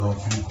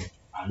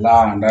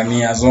Ala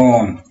ndani ya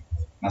zone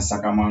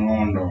nasaka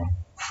mangondo.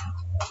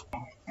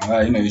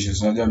 Ala ina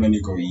issues unajua mimi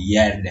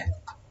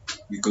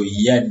niko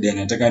yard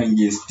nataka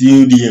ninge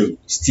studio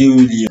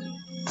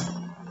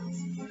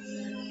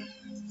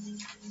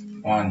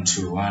 1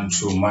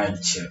 2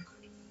 mic check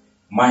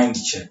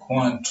mind check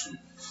 1 2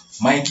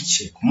 mic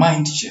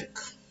check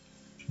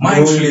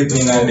mind flip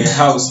in the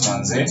house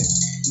manze.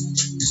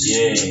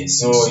 Yeah,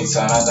 so it's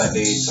another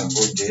day, it's a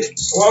good day.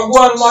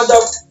 Wagwan mother.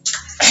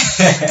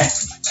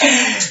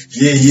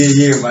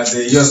 yeah,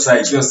 manze, your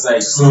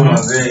side. So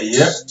manze,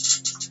 yeah.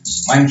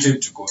 Mind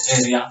trip to go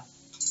area.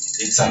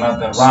 It's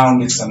another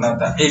round, it's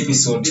another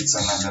episode, it's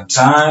another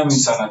time,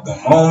 it's another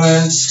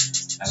moment,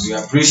 and we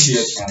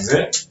appreciate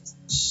manze.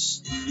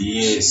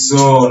 Yeah,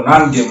 so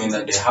non game in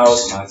the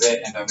house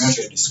manze, and I'm not going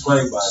to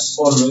describe as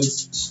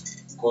always,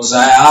 because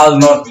I'll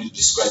not be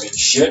describing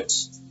shit.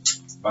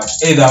 But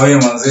either way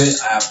manze,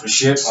 I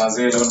appreciate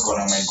manze don't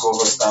gonna my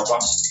co-host hapa.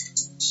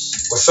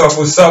 What's up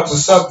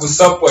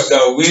what the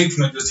way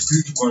tunajua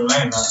tuko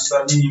online na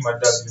sasa nini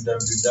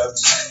www.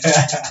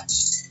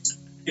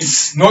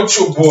 It's not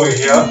your boy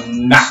here.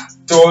 Nah.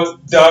 Tall,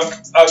 dark,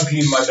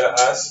 ugly mother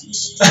ass.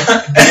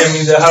 DM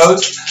in the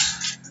house.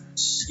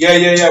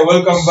 Yeah.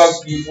 Welcome back,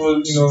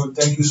 people. You know,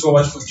 thank you so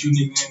much for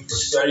tuning in, for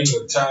sparing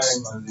your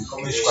time, and the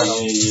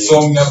comments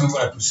song na people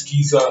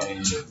natusikiza.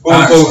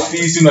 Kwa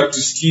ofisi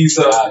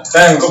natusikiza.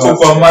 Thanks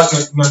kwa mat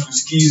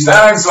natusikiza.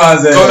 Thanks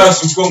manze. Kona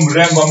suko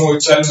mrembo ama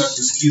chali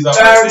natusikiza.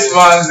 Thanks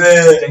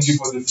manze. Thank you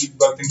for the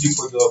feedback. Thank you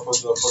for the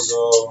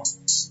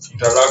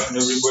interaction,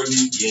 everybody.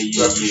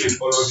 Yeah.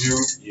 Appreciate all of you.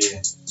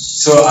 Yeah.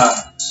 So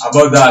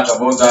about that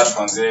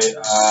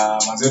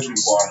manze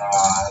tulikuwa na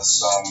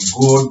some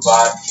good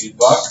bad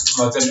feedback.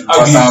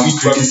 Some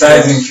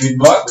criticizing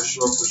feedback. For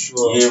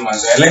sure. Yeah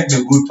manze, I like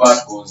the good part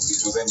because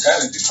it was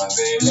encouraging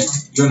manze, like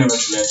you never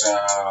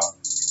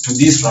to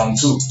this round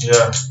too.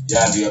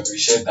 Yeah, we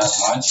appreciate that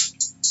much.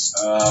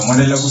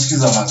 Mwendelea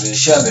kusikiza manze,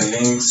 share the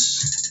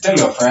links, tell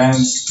your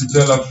friends.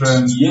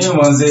 Yeah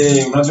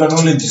manze, unajua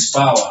knowledge is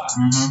power.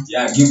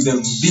 Yeah, give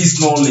them this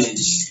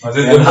knowledge.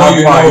 Manze, the more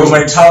you know, you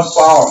might have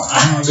power.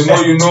 The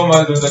more you know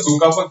manze,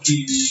 utakapa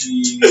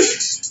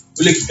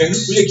ule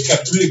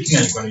kika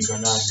alikuwa ni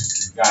nani?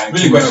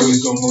 Really kwa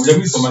wisdom,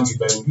 mimi soma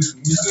Bible.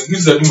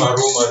 Mimi za duma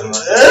Roma.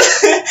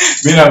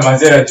 Mimi na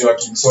manze najua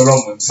King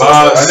Solomon.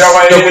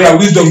 Kuna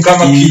wisdom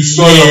kama King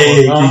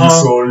Solomon. King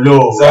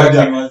Solo.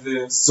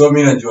 Manze. So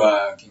mimi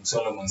najua King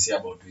Solomon si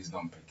about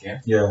wisdom pekee.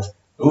 Yeah.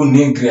 Huyu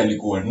nigri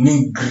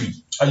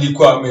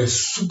alikuwa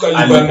amesuka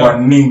alikuwa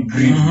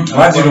nigri.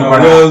 Imagine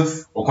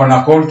uko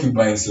na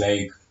concubines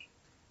like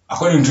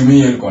according to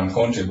me alikuwa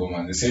uncountable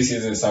man. Says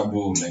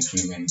hesabu like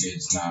women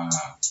engage na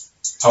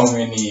how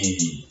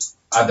many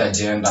other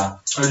gender.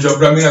 Unajua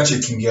Bramina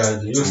checking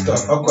yaje hiyo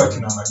stuff hapo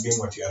atina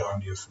mademo ati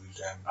around here full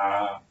time.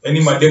 Yaani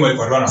mademo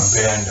alikuwa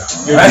anampenda.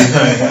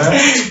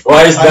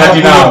 Why is that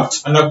now?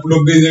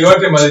 Anaplobeze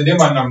yote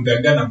mademo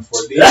anamdandia na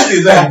mfolde. That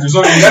is that.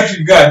 So in that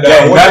regard,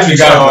 that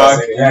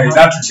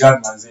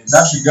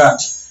regard,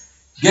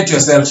 get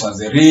yourself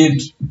as a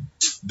read,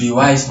 be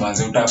wise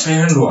manze,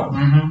 utapendwa.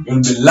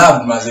 You'll be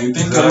loved manze. You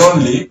think you're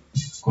lonely,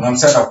 kuna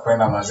msaka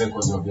kupenda manze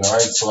because of your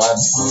wise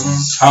words,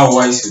 how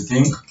wise you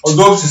think.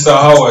 Although sisa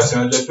hawa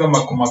tunajua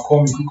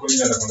makomi kuko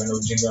nje na kuna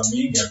ujinga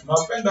mingi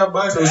tunapenda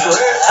bado so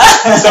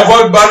it's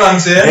about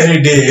balance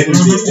any day.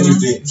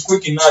 It's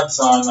quick enough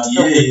sana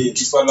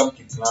kifala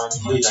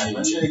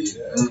kiplani.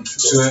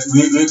 So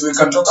we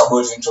can talk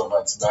about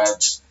introverts,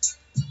 but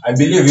I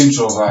believe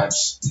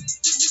introverts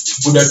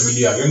Buda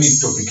tulia, hiyo ni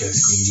topic ya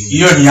siku nyingine.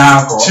 Hiyo ni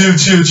yako.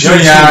 Chill. Hiyo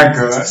ni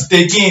yako.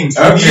 Stay keen.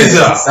 Okay.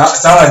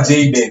 Sawa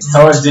Jaden.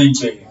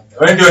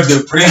 When you're the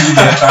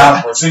president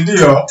hapo, si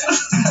ndio?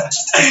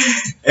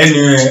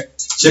 Anyway,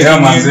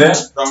 check manze.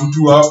 Round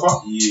 2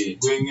 hapa. Yeah.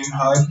 Going in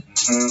hard.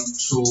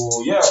 So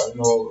yeah, you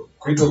know,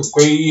 quite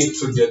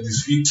episode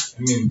this week.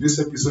 I mean, this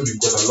episode we've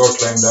got a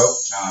lot lined up.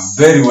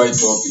 Very wide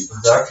topic.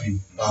 Exactly.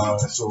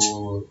 So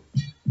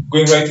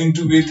going right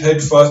into it,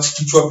 head first,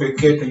 kichwa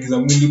pekee tengiza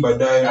mwili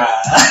baadaye.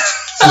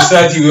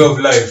 Society way of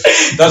life.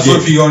 That's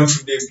what we want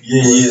today.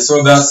 Yeah.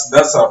 So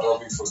that's our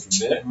topic for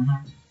today.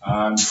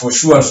 And for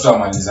sure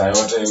tutamaliza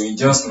yote. We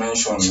just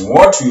mentioned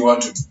what we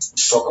want to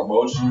talk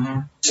about,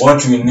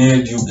 what we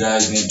need, you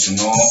guys need to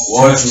know,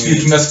 what we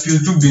tuna spill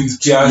two beans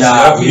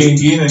kiasi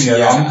nyingine ni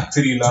around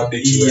 3 lab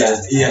the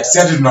yeah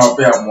sasa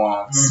tunawapea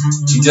mwa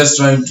we just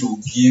trying to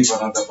give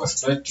another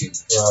perspective.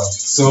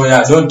 So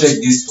don't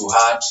take this to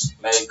heart,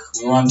 like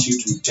we want you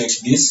to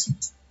take this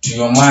to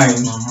your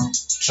mind.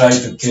 Try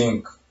to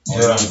think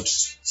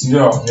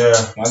ndio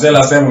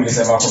mazela sema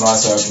ulisema kuna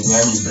watu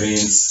watumiangi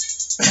brains.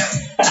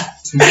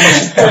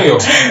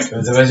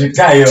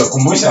 Unajua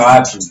kumbusha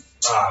watu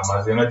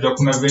mazi unajua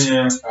kuna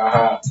venye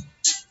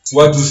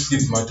watu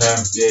skip my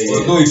time.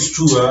 Although it's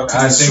true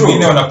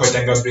wengine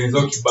wanapatanga brains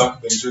zao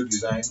kiback bench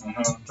design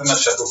sana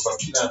shadow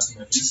fakila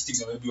na listing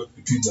na maybe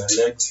between the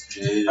legs.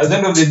 At the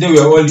end of the day we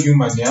are all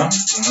human,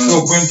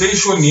 so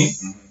pointation ni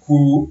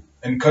who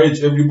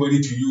encourage everybody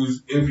to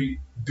use every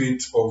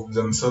bit of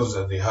themselves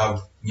that they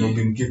have,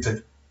 been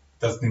gifted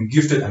that's been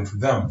gifted unto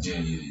them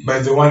by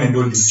the one and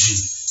only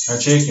G.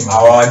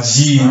 Our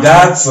G,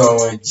 that's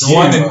our G. The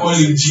one and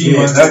only G,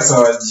 that's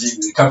our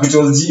G.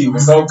 Capital G,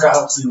 without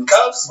caps in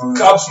caps.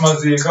 Caps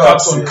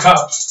on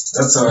caps.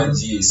 That's our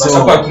G.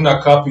 So,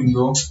 capping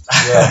though.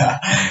 Yeah.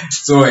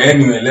 So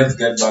anyway, let's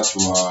get back to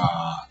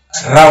our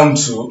round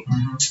 2.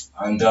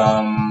 And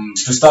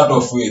to start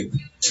off with,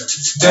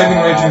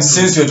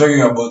 since we're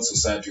talking about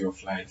society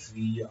of life,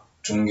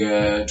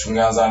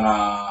 tungeanza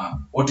na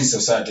what is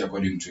society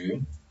according to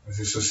you?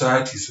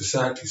 Society is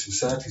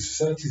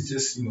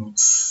just,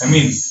 I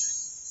mean,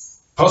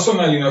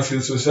 personally, I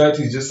feel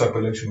society is just a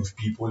collection of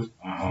people,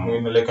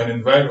 like an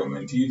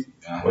environment.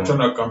 We're trying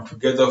to come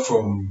together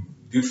from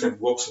different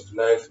walks of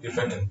life,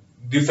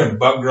 different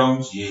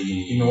backgrounds,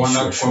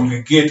 wanna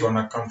congregate,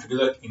 wanna come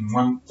together in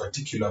one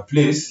particular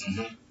place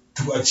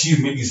to achieve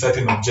maybe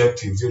certain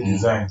objectives you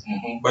design.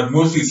 But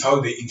mostly it's how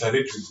they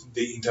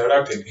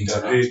interact and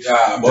integrate.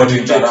 About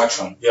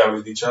interaction.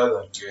 With each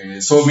other.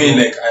 So me,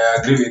 like, I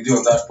agree with you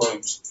on that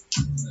point.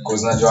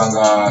 Because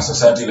najuanga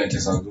society like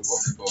is a group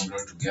of people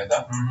brought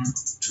together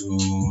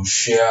to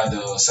share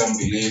the same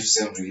beliefs,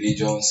 same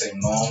religion, same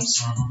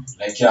norms.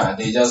 Like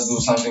they just do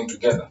something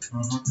together.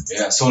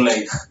 So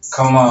like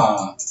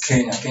kama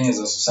Kenya is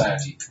a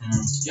society.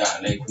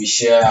 Like we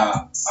share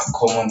a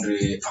common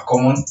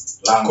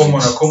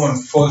language, a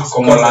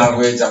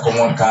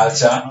common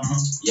culture.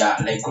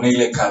 Like kuna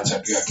ile culture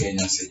tu ya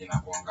Kenya sasa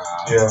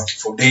inakuanga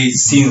for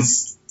days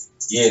since.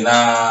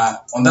 Na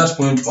on that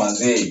point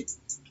manze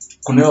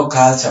kuna hiyo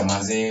culture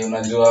manze,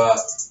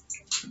 unajua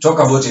talk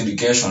about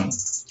education,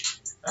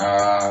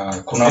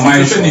 kuna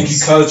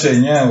milestones culture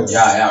yenyewe.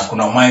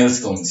 Kuna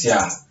milestones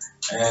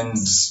and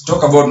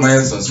talk about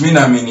milestones. Mimi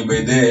naamini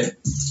by the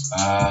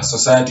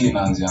society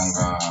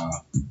inaanzianga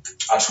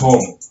at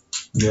home.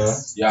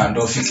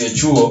 Ndio fike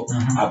chuo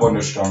hapo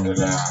ndio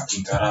tutaongelea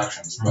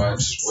interactions.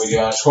 But when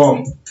you're at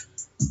home,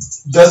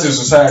 that's your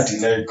society.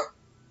 Like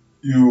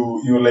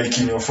you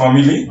like in your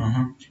family,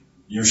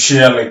 you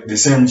share like the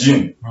same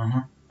gene.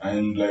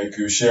 And like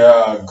you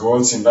share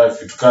goals in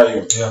life with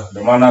Kayo.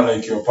 The manner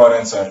like your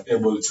parents are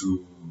able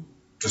to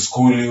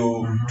school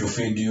you, to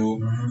feed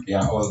you,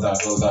 all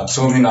that.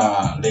 So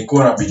mina like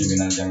what I believe in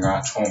anjanga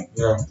at home.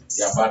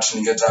 But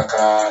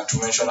ningetaka to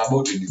mention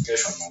about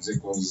education manze,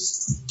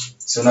 because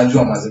so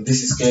unajua manze,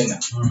 this is Kenya.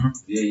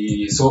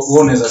 So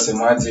unaweza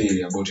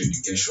semaje about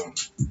education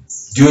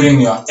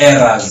during your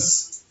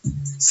eras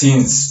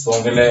since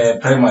tuongele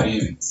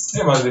primary?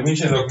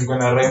 Mazemisha kwa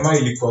na Raima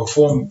ilikuwa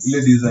form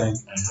ile design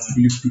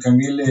ilifika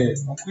ngile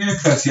mkuye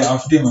class ya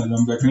after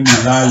mazamba twende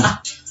lali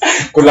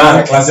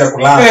kulala class ya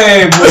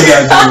kulala boy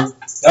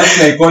that's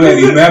like all I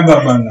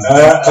remember bana.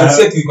 That's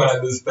it, we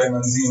gonna do time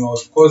nzima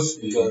of course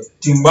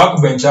team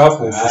back bench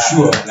hapo for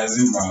sure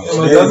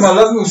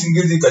lazima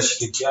usingizi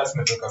kashike kiasi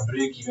natoka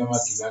break hivi ama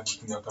kilabu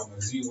kunywa kama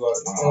ziwa.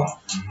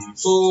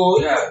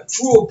 So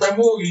chuo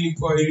primary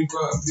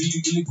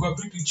ilikuwa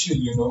pretty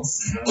chill,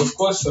 of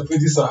course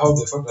this are how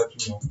the fact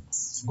that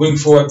going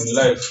forward in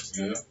life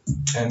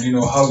and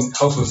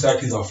how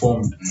societies are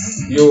formed,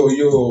 your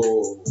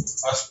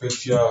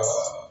aspect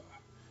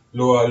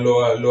lower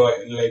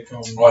like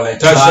like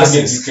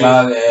classes,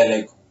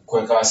 like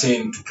kweka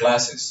saying to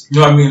classes.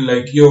 I mean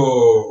like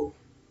your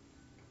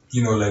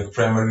like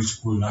primary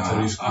school,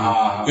 nursery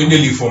school,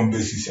 really form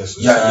basis ya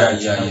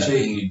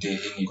society.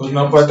 Because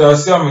napata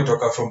wasi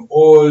wametoka from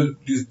all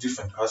these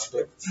different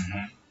aspects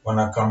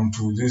wanna come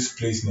to this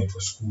place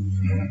naitwa school,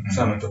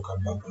 Sasa ametoka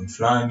background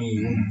flani,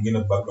 mwingine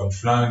background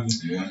flani.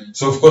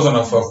 So of course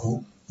wanafaa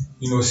ku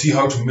see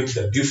how to make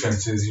the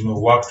differences,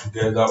 work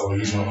together, or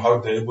how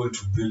they're able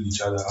to build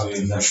each other out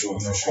in that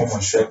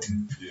common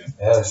setting.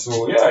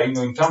 So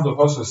in terms of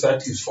how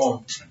society is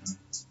formed,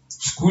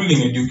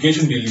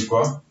 education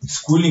ilikuwa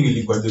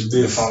the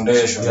base,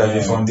 foundation.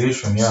 The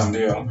foundation.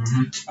 Ndio.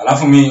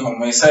 Alafu me on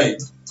my side,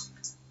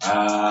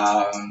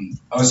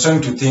 I was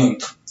trying to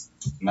think.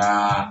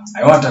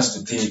 I want us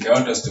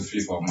to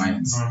flip our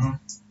minds.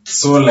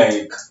 So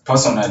like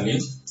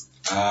personally,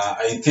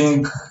 I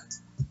think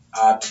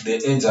at the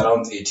age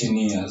around 18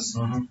 years,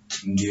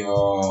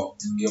 your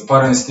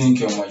parents think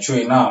you're mature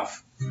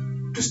enough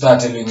to start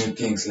telling you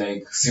things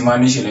like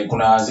simanishi, like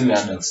kuna zile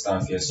adult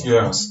stuff, yes of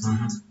course.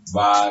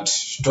 But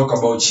talk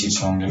about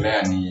shit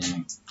naongelea ni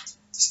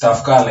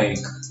stuff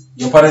like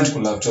your parents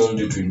could have told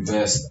you to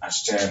invest at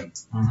 10.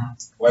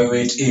 Why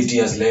wait 8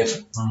 years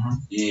later?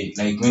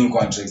 Like mean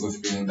country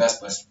in that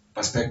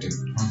perspective.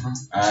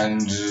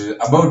 And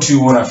about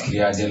you wanna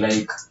fikiriaje,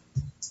 like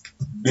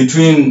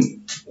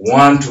between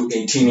 1 to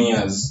 18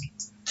 years,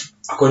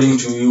 according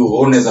to you,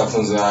 unaweza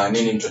funza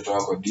nini mtoto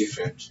wako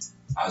different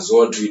as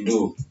what we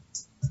do?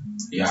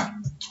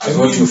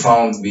 What you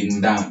found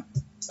being done.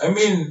 I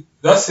mean,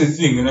 that's the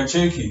thing,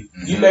 unacheki.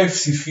 In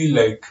life, you feel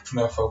like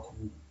tunafaa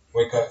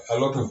kuweka a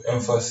lot of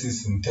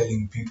emphasis in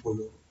telling people,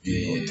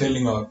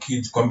 telling our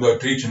kids, kwambia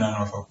watu wetu na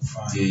wanafaa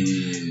kufanya.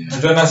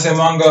 Najua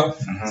nasemanga,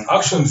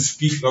 actions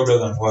speak louder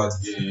than words.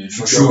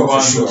 For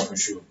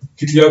sure.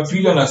 Kitu ya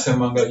pili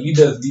nasemanga,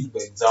 leaders lead by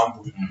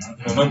example,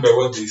 not by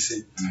what they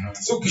say.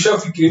 So kisha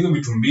fikiri hizo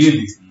vitu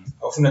mbili,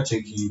 afu na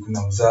cheki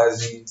kuna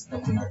mzazi na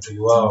kuna mtoi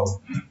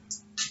wao.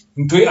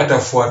 Mtoi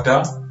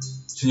atafuata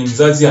chenye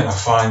mzazi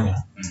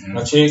anafanya.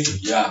 Na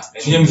cheki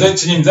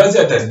chenye mzazi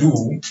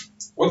atadu,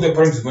 what the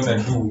parent is going to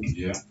do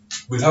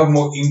will have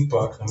more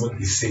impact than what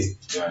they say.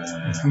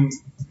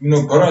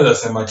 Parents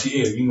asema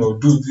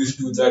do this,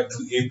 do that,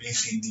 do A, B,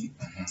 C, D.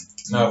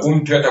 Na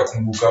mtu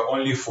atakumbuka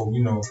only for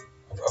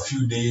a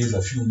few days,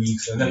 a few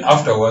weeks, and then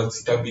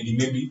afterwards itabidi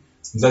maybe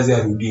mzazi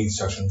arudie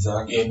instructions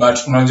zake.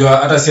 But unajua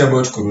hata si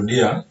about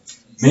kurudia.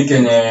 Mimi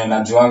kenye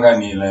najuanga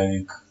ni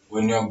like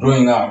when you're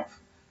growing up,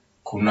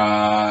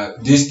 kuna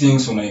these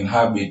things una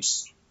inhabit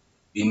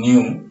in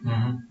you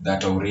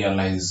that you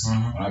realize.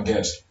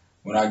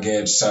 Una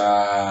get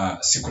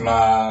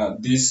sikuna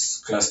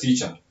this class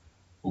teacher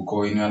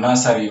uko in your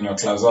nursery, in your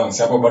class 1,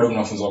 si hapo bado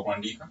mnafunzwa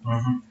kuandika.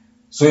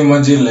 So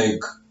imagine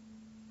like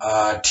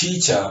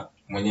teacher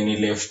mwenye ni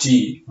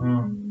lefty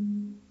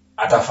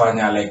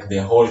atafanya like the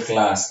whole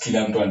class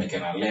kila mtu andike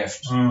na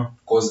left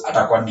because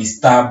atakuwa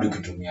disturbed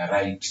ukitumia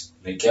right,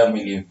 like yeye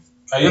amelive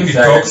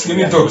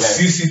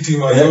toxicity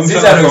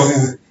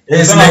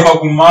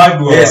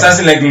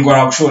sasa like niko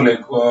na show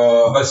like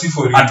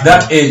at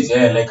that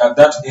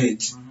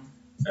age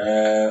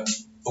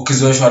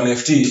ukizoeshwa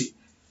lefty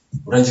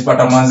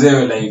unajipata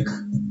manzewe like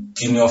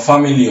in your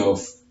family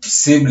of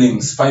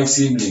siblings, 5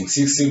 siblings,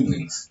 6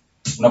 siblings,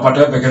 unapata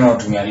wewe pekee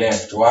unatumia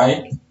left.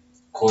 Why?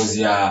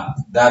 Cause ya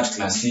that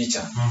class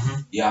teacher.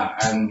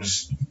 And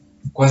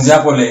kwanza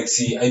hapo like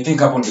see, I think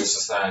hapo ndio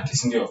society,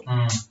 si ndio?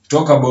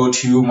 Talk about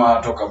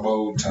humor, talk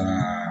about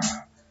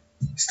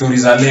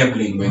stories are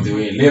labeling, by the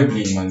way,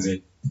 labeling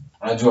manze.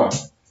 Unajua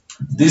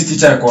this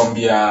teacher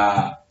akwambia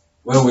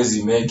wewe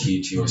huwezi make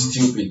it, you're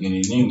stupid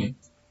nini.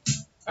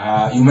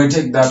 You may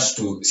take that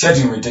to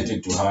you may take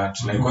it to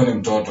heart, like when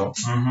mtoto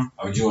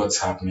haujui what's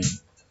happening,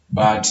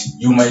 but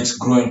you might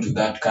grow into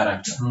that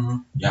character.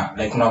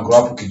 Like una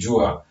grow up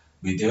ukijua,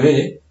 by the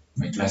way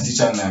my class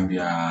teacher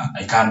ananiambia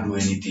I can't do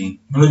anything,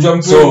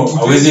 so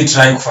hawezi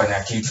try kufanya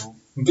kitu.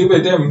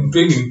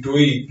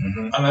 Mtoi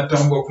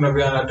anatambua, kuna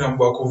vile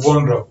anatambua ku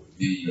vulnerable.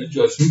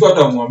 Unajua mtu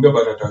atamwambia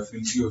but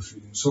atafeel hiyo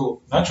feeling,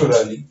 so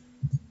naturally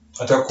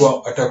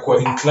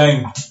atakuwa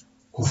inclined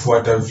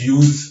kufuata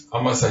views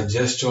ama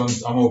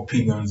suggestions ama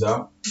opinions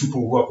za people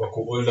who are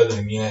older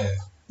than yeye.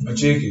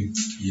 Unacheki?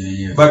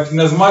 But in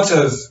as much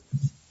as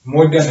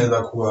modern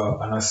anaweza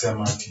kuwa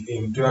anasema ati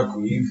mtu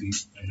yako hivi,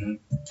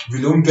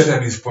 vile mtu ata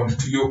respond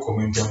to your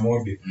comment ya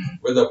mode,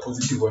 whether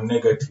positive or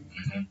negative,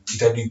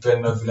 ita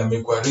depend na vile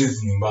amekuwa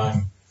raised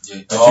nyumbani.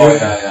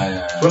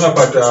 So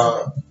unapata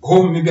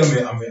home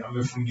maybe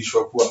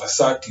amefundishwa kuwa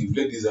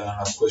assertive, ladies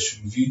ana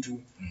question vitu,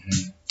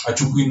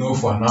 achukui no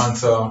for an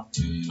answer,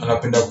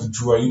 anapenda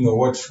kujua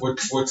what's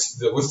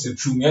the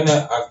truth. Yani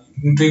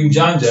mtu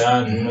mjanja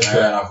yani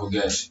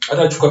anaforget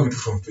hata achukua vitu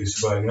from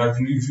face value, na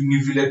ni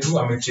vile tu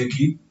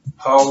amecheki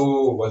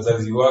how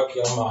wazazi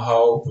wake ama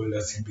how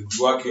older siblings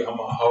wake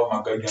ama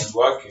how guardians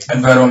wake,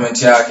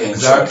 environment yake.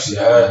 Exactly.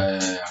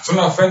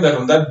 So I find that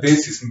on that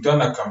basis mtu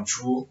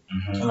anakamchuo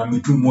ana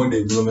mitu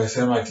model vile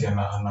umesema ati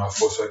ana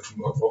force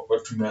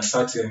watu na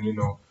certain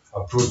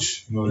approach,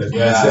 like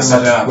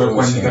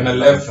kwa na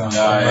left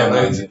na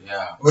right.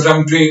 But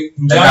mtu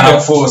mjanja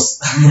force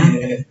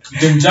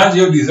mjanja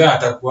hiyo design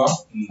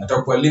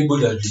atakuwa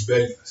labeled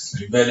as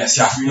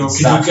rebellious.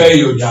 Kitu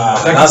hiyo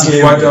hataki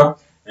kufuata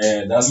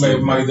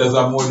maida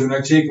za mode.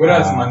 Unacheki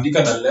wala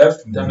zimeandika na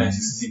left, mtana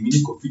sisi mimi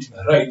niko fit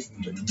na right,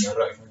 mtatumia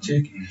right.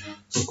 Unacheki,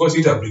 so of course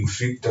it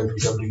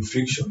bring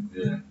friction.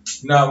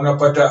 Na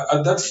unapata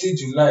at that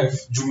stage in life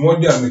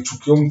jumode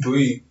amechukia mtu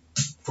hii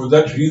for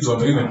that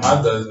reason or even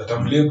others that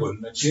I'm labeled.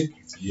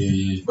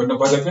 Unacheki, but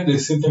napata at the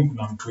same time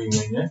kuna mtu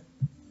mwenye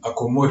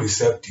ako more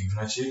receptive.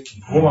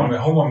 Unacheki,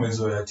 homa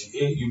amezoea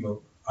ati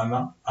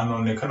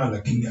anaonekana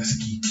lakini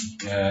asikiki.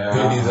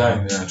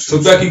 Design. So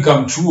taki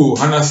kamchuo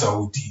hana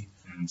sauti,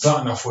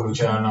 sana follow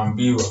cha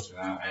anaambiwa.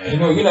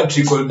 Ina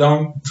trickle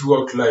down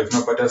throughout life.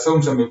 Napata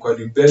sounds amekuwa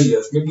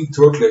rebellious maybe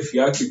throughout life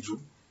yake juu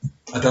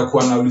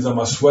atakuwa anauliza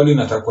maswali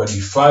na atakuwa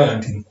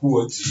defiant in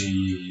quotes.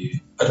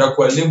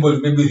 Atakuwa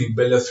labeled maybe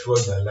rebellious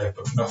throughout their life,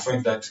 but tuna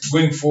find that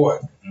going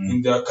forward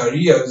in their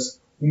careers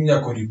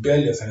umnyako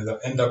rebellious and they'll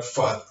end up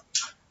further.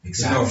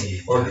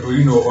 Exactly.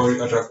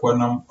 Or atakuwa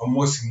na a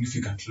more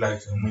significant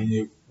life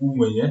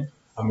mwenye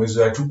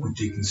amezoea tu ku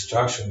take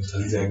instructions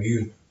as they are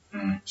given.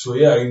 So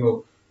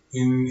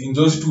in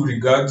those two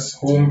regards,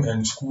 home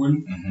and school,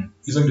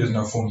 isn't there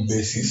a form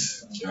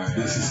basis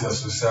of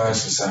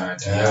society.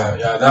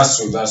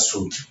 That's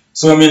true.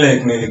 So me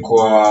like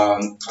nilikuwa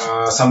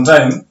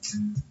sometime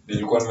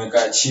nilikuwa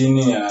nimekaa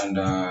chini and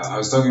I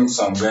was talking to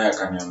some guy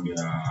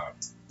akaniambia,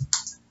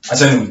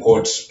 acha ni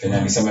quote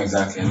Kenya alisema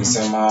exactly,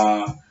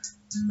 alisema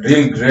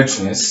real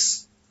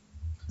greatness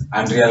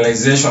and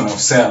realization of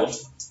self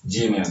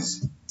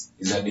genius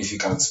is a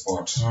difficult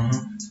sport.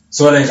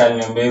 So like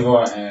aliniambia hivyo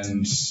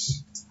and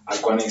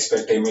alikuwa na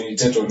expect I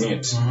meditate on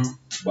it,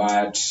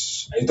 but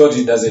I thought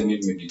it doesn't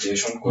need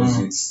meditation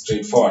because it's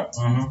straightforward.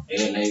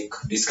 Like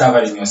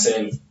discovering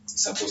yourself is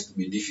supposed to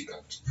be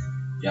difficult.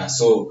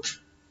 So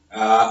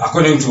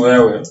according to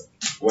wewe,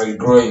 while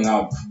growing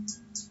up,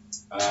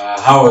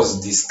 how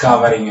was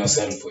discovering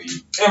yourself for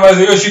you?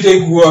 Maze hiyo shit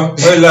haikuwa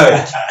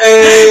well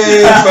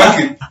fuck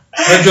it.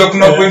 Unajua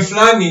kuna point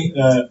fulani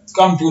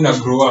kama mtu una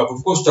grow up,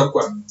 of course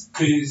utakuwa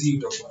crazy,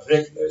 utakuwa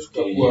reckless,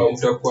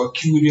 utakuwa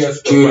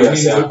curious,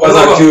 Curious,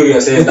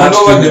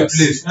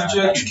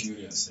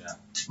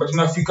 but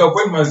unafika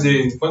point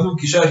maze kwanza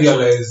ukisha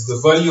realize the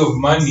value of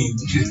money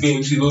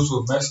which is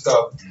also messed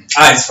up.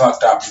 It's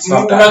fucked up.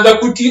 Unaanza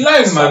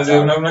kutiline maze,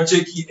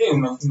 unacheki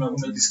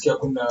unajisikia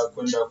kwenda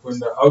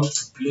out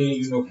to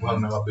play, kuhang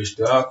na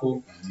mabeshte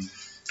yako.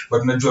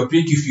 But najua pia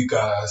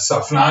ikifika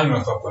saa fulani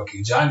unafaa kwa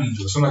kijani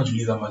jo, so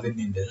unajiuliza maze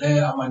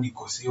niendelee ama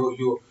nikose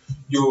hiyo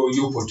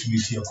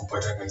opportunity ya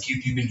kupata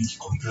kitu hivi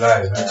nikicomply,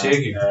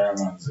 unacheki.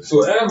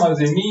 So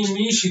maze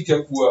mi shit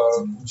ya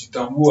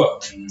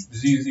kujitambua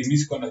mimi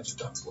siko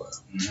najitambua,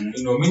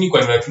 mimi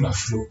niko na tuna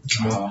flow,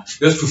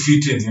 just to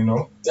fit in,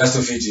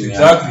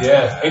 exactly,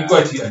 haiko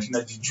ati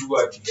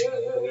najijua ati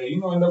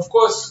and of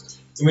course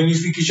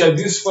imenifikisha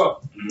this far,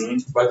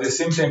 but at the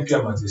same time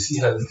pia maze si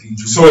healthy.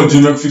 So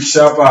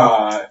tumefikisha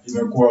hapa,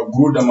 imekuwa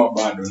good ama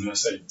bado on your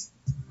side?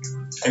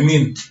 I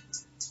mean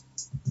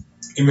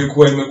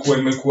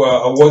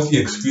imekuwa a worthy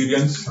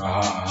experience.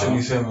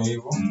 Niseme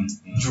hivyo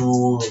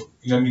juu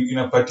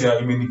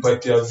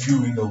imenipatia view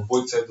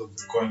both sides of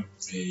the coin.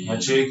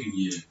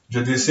 Nacheki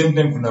at the same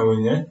time kuna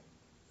wenye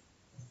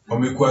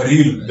wamekuwa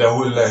real their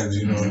whole lives,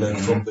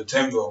 like from the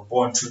time they were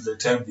born till the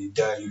time they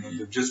die,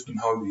 they've just been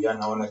how they are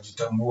now,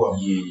 wanajitambua.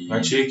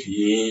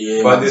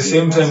 Nacheki but at the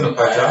same time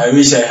I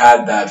wish I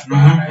had that,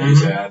 man. I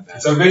wish I had that.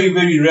 It's a very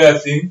very rare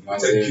thing.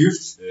 It's a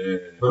gift,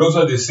 but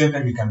also at the same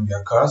time it can be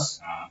a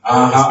curse,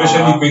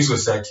 especially kwa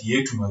society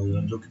yetu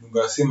ndio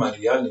kidunga sema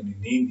reality ni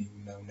nini,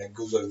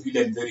 unageuza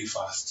villain very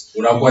fast,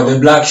 unakuwa the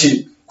black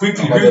sheep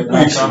quickly.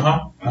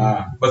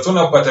 But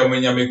unapata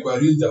mwenye amekuwa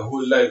real the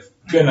whole life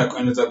pia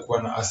anaweza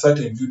kuwa na a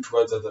certain view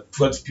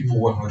towards people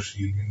who are not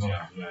real,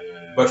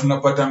 but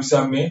unapata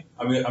msame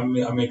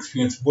ame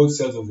experience both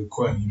sides of the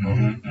coin,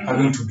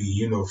 having to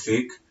be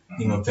fake,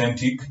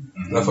 inauthentic,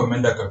 alafu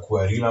ameenda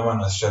akakuwa real ama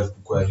na strive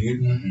kuwa real,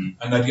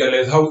 and I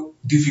realize how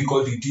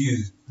difficult it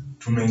is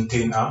to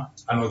maintain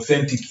an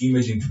authentic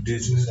image in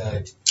today's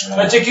society.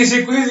 Nacheki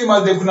siku hizi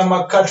maze kuna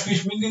ma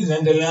catfish mingi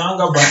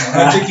zinaendeleanga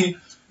bana. Nacheki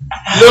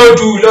leo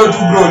tu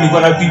bro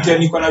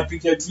niko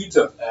napitia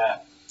Twitter.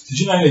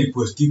 Sijui nani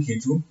aliposti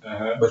kitu,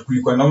 but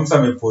kulikuwa na mtu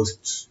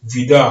amepost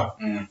video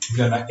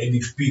vile na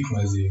edit pic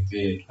maze.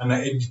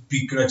 Ana edit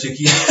pic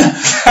nacheki.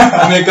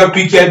 Anaweka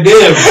pic ya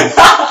Dev.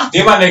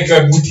 Dev anaweka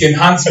booty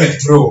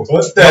enhancement bro.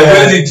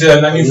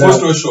 Na ni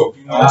Photoshop,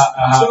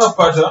 So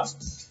napata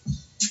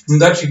in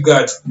that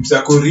regard,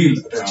 msako real,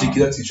 check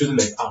that situation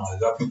like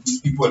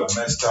people are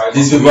messed up.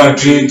 These people are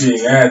drinking,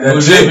 they're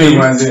drinking,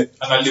 man.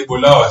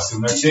 Analebola wasi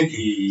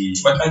unacheki.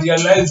 But I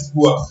realized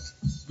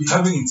we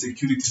having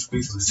insecurities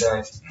in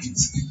society.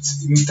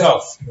 It's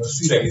tough,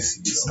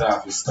 seriously. It's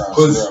tough.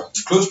 Because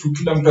close to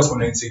kila mtu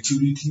akona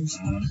insecurities,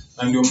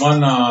 and ndio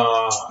maana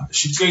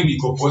shit kind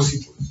iko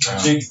possible.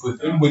 Check because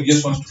everybody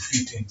just wants to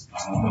fit in.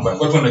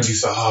 But watu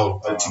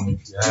wanajisahau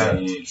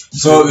ultimately.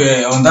 So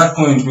on that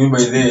point, me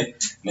by the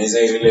naweza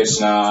relate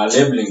na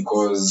labeling,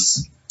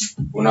 cause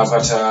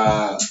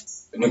unapata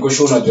niko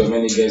sure unajua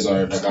many guys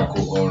wanataka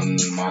ku on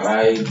my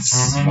rides,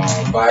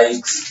 my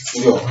bikes,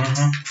 ndio.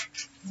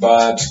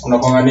 But kuna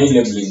kwangani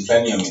labeling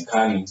plan ya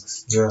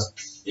mechanics.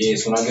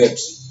 Yes, una get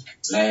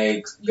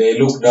like they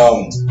look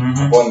down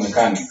upon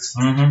mechanics.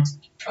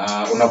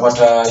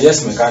 Unapata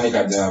yes mechanic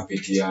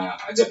hajapitia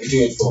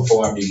for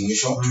forwarding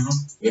mwisho,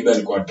 maybe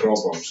alikuwa drop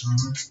out,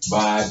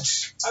 but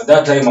at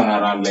that time ana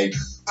run like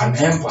an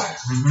empire.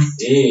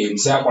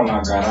 Msako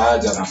na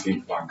garage, ana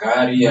flip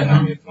magari,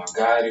 ana make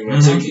magari,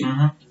 unacheki.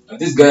 And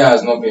this guy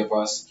has no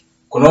papers.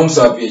 Kuna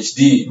msa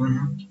PhD,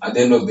 at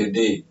the end of the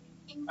day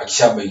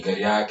akishaba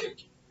gari yake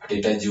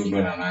atahitaji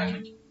undwe na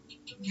nani?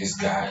 This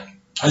guy.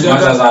 As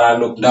much as I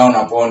look down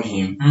upon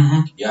him,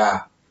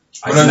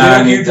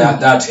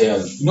 that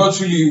hell. Not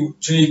really,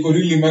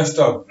 really messed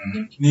up.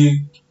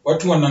 Ni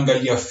watu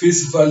wanaangalia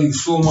face value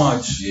so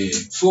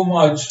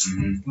much.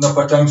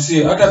 Unapata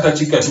msee hata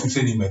atachika tu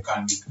msee ni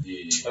mechanic.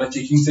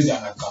 Atachiki msee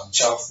anakaa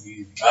mchafu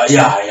hivi.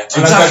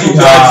 Exactly.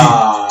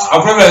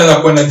 Hakuna mtu anaweza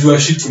kuwa anajua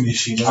shit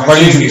kunishinda.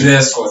 According to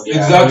dress code.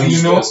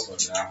 Exactly,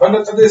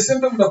 But at the same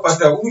time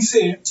unapata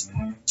msee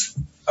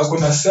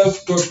akona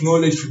self-taught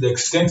knowledge to the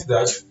extent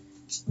that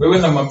wewe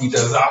na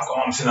mamita zako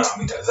ama msina na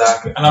mamita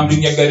zake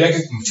anamdinia gari yake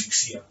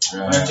kumfixia.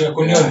 Anataka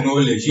kunia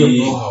knowledge,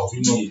 know-how,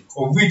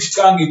 of which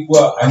kangi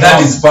kwa, and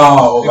that is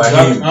power over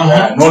him.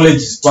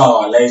 Knowledge is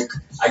power. Like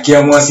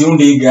akiamua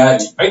siundi hii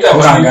gari,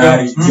 hauna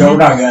gari.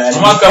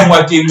 Kama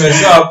kama team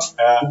up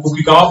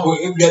ukipika hapo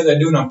every other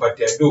day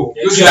unampatia do.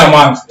 Kila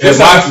month.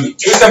 Exactly.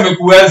 Hiyo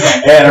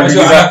amekuweza.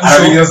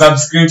 Anapiga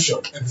subscription.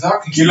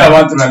 Exactly. Kila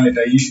month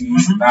unaleta issue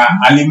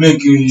na alimake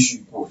hiyo issue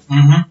kwa.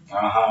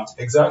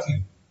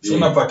 Exactly. So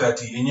unapata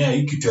ati yenyewe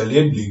hii kitu ya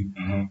labeling,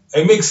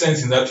 it makes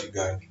sense in that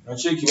regard.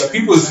 Nacheki but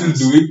people still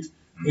do it,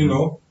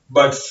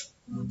 but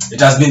it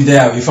has been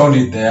there. We found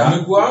it there.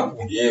 Umekuwa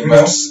hapo. Yeah,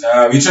 but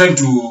we tried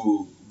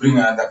to bring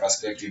another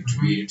perspective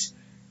to it.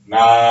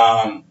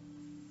 Na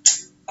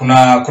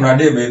kuna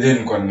day by then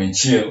nilikuwa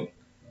nimechill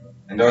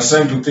and I was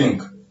trying to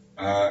think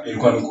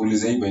ilikuwa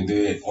nikuuliza hii by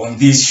the way on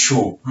this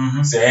show.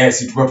 Say yes,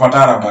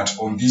 tupepatana but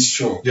on this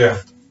show. Yeah.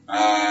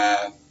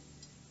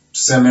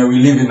 Tuseme we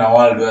live in a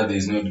world where there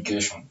is no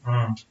education.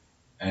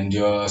 And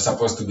you're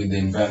supposed to be the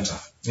inventor.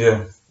 Yeah.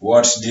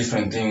 What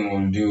different thing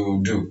would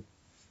you do?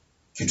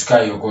 Kitu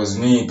kayo, because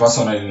me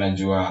personally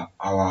najua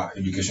our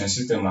education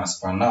system as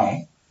per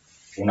now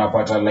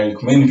unapata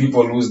like many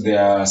people lose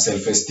their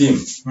self-esteem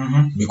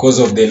because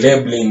of the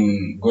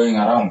labeling going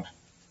around.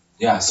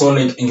 Yeah, so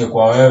like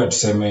ingekuwa wewe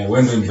tuseme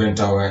when we invent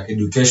our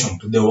education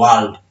to the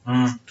world,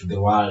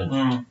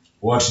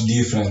 what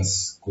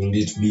difference could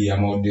it be,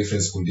 and what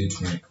difference could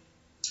it make?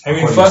 I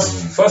mean,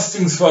 first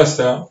things first,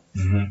 I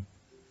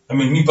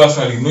mean, me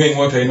personally, knowing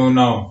what I know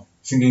now,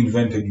 since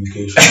invent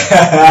education.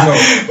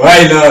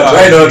 Why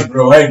not,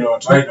 bro? Why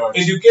not?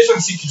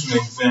 Education si kitu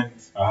na invent.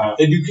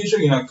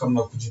 Education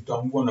inakamna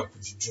kujitambua na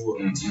kujijua.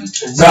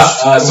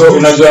 So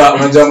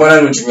unajua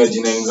mbona nimetumia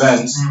jina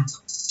invent?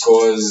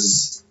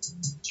 Because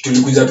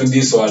tulikuja to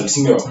this world,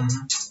 sindio?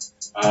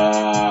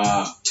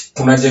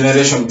 Kuna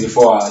generation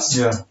before us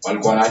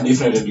walikuwa na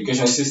different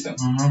education system.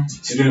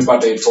 Si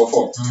tulipata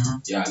 844.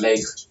 Yeah,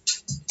 like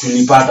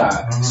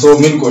tulipata. So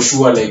mimi niko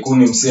sure like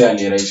uni msee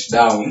ali write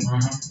down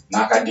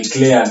na aka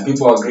declare and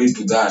people agreed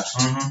to that.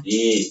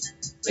 Yeah,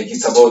 like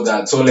it's about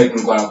that. So like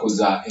nilikuwa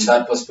nakuza in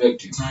that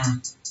perspective.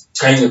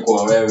 Kaine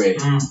kwa wewe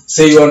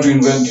say you want to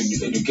invent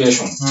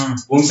education.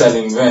 Umsa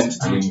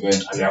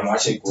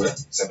aliamwacha ikuwe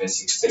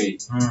 763,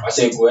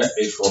 wacha ikuwe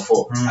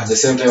 844. At the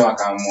same time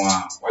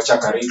akaamua wacha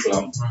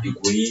curriculum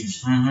ikuwe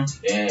hivi.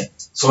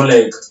 So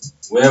like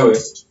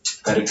wewe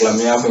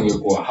curriculum yako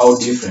ingekuwa how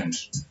different,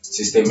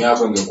 system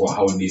yako ingekuwa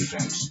how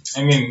different.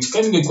 I mean,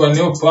 kama ingekuwa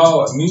leo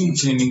power, mimi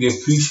ninge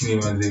preach ni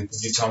manze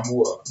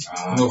kujitambua.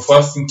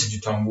 First thing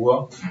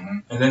kujitambua,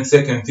 and then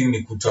second thing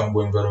ni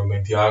kutambua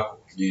environment yako.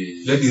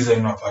 That is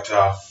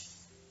unapata.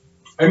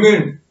 I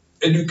mean,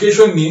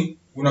 education ni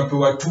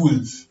unapewa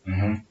tools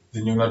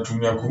zenye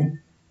unatumia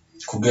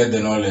ku get the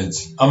knowledge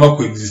ama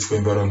ku exist kwa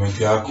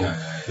environment yako.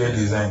 That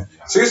design.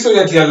 So hizo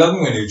yati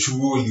lazima uende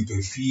chuo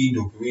lipe fee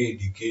ndio kwa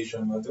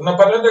education.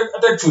 Unapata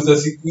hata chuo za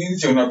siku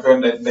hizi unapewa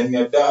ndani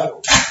ya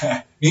daro.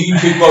 Ni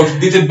paper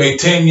outdated by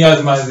 10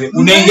 years manze.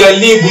 Unaingia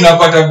lib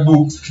unapata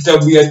book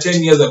kitabu ya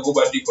 10 years ago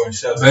bado iko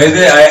shelf. By the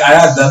way, I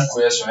had that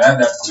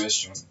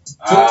question.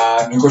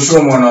 Niko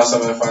sure mwana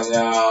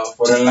wasamefanya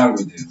foreign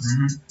languages.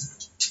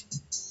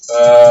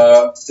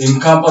 In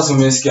campus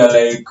umesikia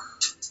like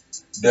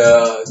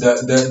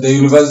the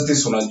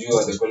universities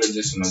unajua, the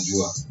colleges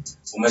unajua.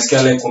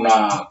 Umesikia like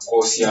kuna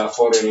course ya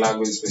foreign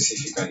language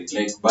specifically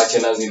like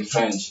bachelors in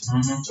French,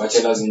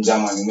 bachelors in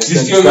German.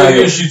 Umesikia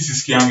hiyo shit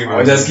sisikiange.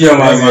 Hujasikia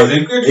manze.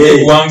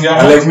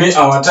 Like me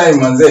our time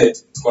manze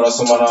kuna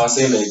soma na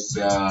wase like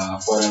the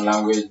foreign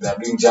language, they're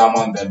doing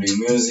German, they're doing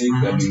music,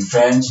 they're doing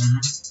French.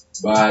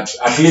 But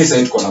at least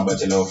I got a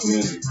bachelor of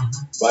music.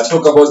 But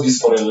talk about this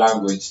foreign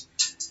language.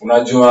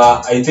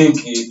 Unajua, I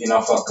think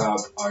ina fuck up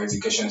our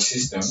education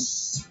system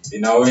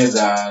in a way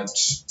that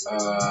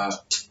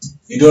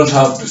you don't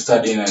have to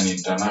study in an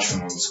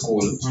international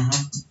school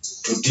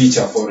to teach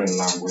a foreign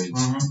language.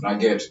 Na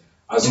get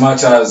as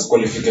much as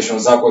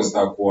qualifications zako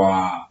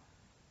zitakuwa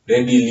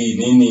readily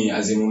nini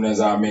as in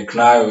unaweza make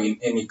nayo in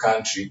any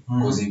country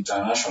because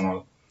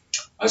international.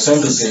 I was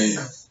trying to think,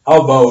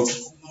 how about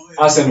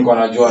Asa nilikuwa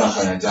najua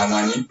anafanya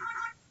Germany.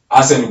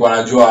 Asa nilikuwa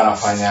najua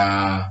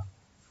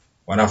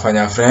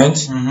wanafanya French.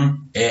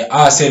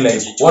 Asa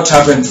like what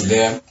happened to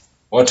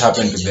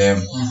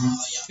them?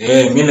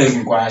 Mimi like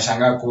nilikuwa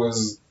nashangaa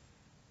cause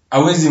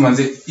hawezi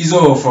manze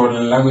hizo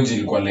foreign language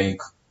ilikuwa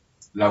like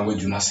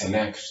language una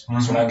select.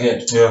 So una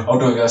get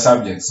out of your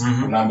subjects.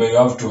 Remember you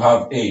have to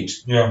have 8.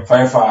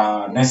 5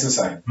 are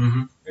necessary.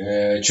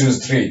 Choose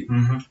 3.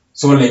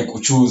 So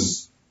like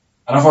choose.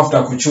 And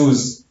after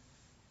choose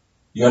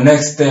your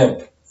next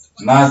step,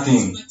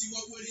 nothing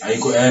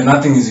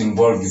is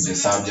involved with the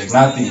subject.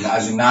 Nothing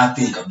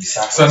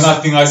kabisa. So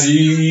nothing as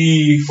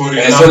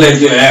foreign language.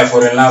 So like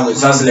foreign language.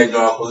 Sounds like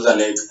nakuza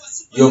like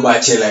your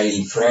bachelor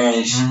in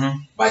French,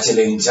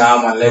 bachelor in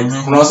German.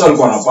 Like kuna watu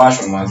walikuwa na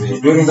passion manze.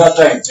 During that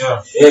time,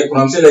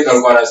 kuna msee like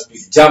alikuwa ana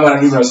speak German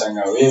and even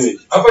sanga wewe.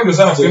 Hapa ndio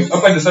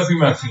sasa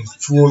mimi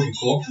chuo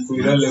iko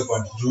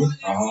irrelevant juu.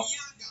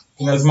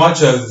 In as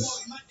much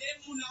as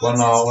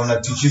wana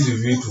teach hizi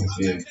vitu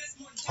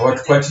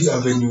hawatupati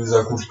avenues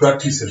za ku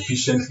practice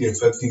efficiently,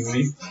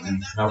 effectively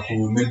na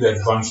ku maybe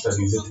advance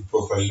studies at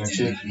proper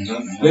level.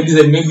 Ladies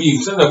and maybe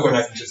sasa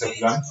kuna teacher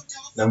plan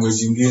na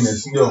mwezi mwingine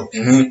sio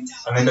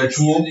anaenda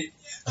chuo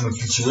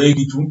anateachiwa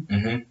kitu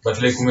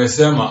but like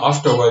umesema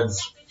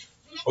afterwards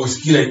or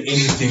skill like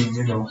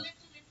anything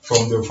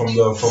from the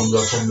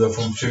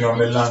chino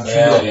melang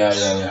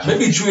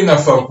maybe chuo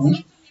inafaa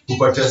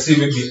kupatia si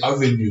maybe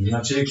avenue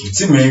unacheki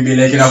si maybe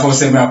like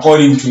inaposema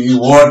according to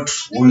you what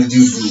would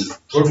you do,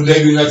 what would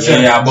I do in that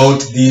sense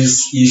about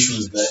these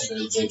issues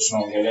that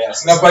tunaongelea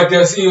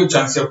napatia si hiyo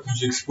chance ya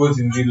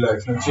kujiexpose in real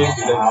life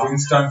unacheki like for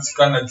instance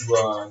kana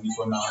jua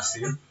niko na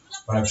asi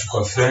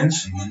wanachukua French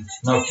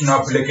na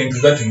apply into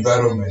that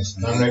environment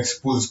na una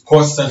expose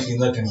constantly in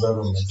that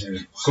environment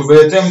so by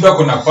the time mtu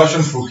ako na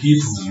passion for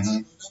kitu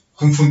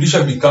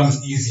kumfundisha becomes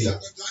easier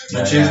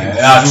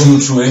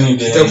true any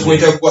day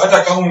itakuwa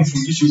hata kama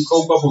umfundishi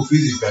ukao hapo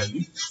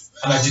physically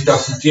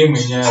anajitafutia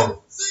mwenyewe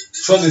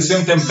so at the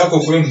same time kako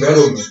kwa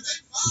environment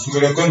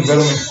ukimweka kwa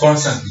environment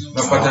constantly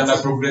unapata na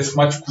progress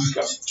much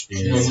quicker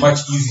much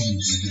easily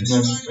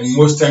and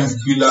most times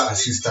bila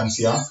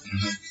assistance ya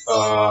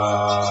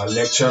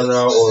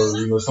lecturer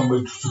or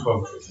somebody to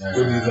supervise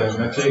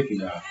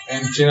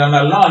and tena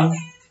na learn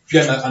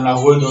pia ana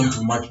hold on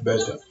to much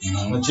better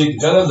unacheki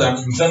rather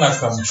than msana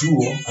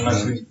kamchuo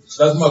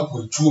lazima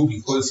kwa chuo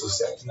because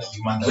society na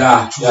demand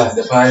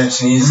the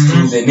parents needs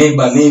to, the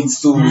neighbor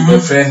needs to, the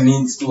friend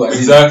needs to,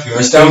 exactly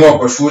mshtangu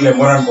kwa shule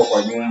mbona niko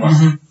kwa nyumba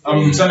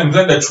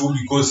msana chuo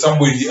because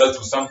somebody else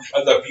or some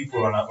other people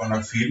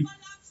wana feel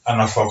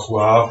anafaa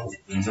kuwa hapo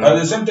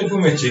at the same time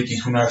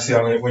umecheki kuna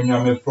wenye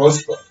wame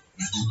prosper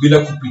bila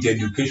kupitia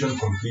education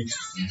complete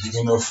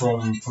you know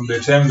from the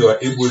time they were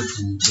able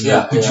to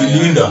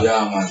kujilinda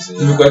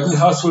you got to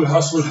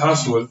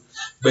hustle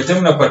by time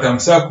unapata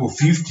msako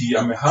 50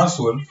 ame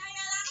hustle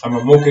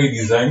amemoka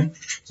design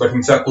but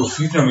msako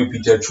 50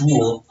 amepitia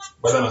chuo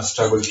bado ana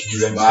struggle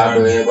kidesign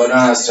bado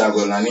ana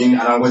struggle na nini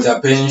anangoja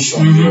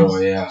pension ndio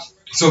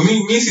so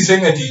me si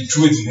saying that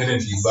chuo is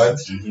inherently bad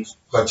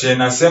but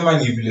nasema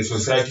ni vile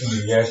society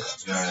imeweka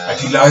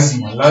ati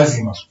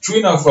lazima chuo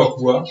inafaa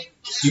kuwa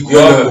iko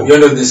hapo you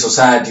know the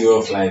society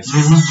of life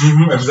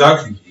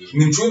exactly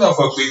ni chuo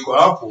inafaa kuwa iko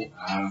hapo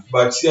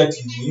but si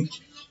ati ni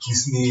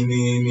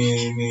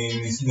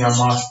a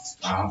must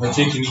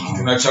unacheki ni kitu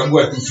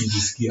tunachagua tu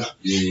kujisikia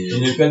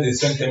yenye pia the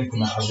same time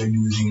kuna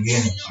avenues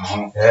zingine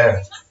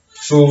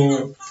so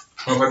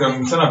unapata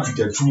msana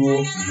pitia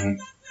chuo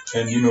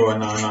and you know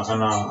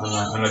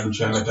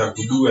anadusha anataka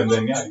kudu and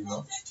then you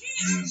know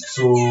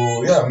so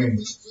I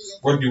mean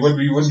what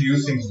do you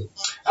think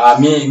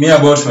me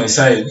about my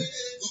side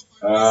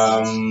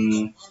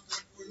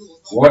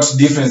what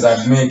difference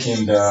I'd make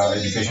in the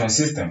education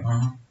system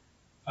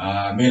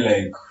me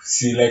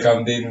like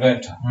I'm the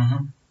inventor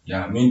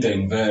me to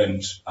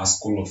invent a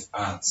school of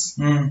arts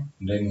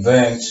they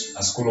invent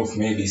a school of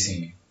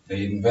medicine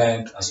they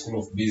invent a school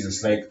of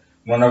business like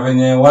unaona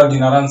venye world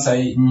inaransa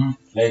hii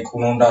like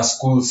unaunda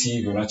schools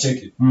hivi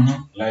unacheki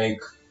like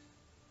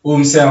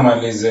umse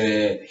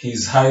amalize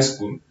his high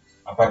school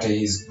apate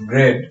his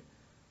grade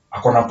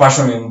akona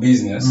passion in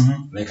business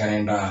like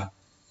anaenda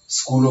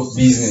school of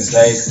business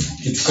like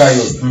kitu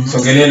kayo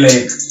sogelee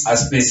like a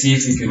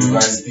specific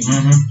university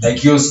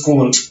like your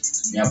school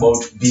ni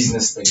about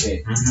business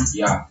pekee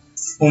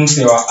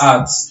umse wa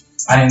arts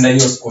anaenda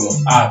your school of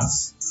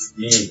arts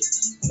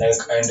like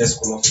in the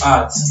school of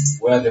arts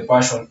where the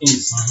passion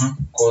is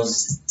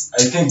because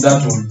I think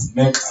that will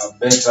make a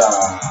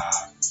better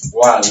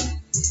world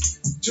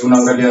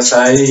unaangalia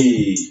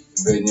sahi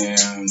venye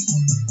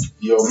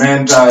your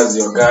mentors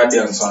your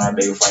guardians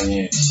wanadai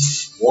ufanye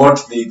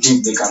what they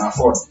think they can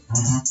afford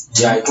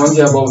it won't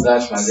be about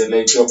that man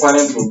like your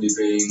parents will be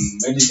paying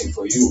medicine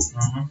for you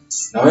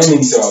na when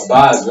you say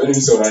bars when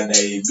you say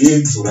unadai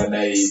bills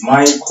unadai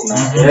mic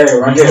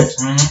unaget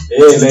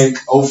like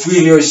I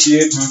feel your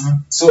shit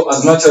so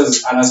as much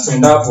as ana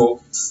spend hapo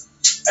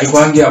I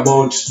can't get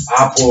about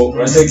hapo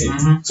unacheki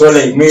so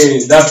like me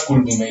that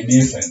could be my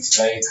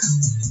difference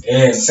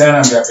like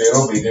sana mbia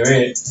pero by the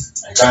way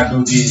I can't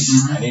do this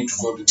I need to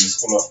go to the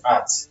school of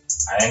arts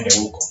aende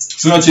huko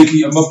so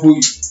unacheki ambapo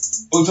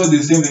also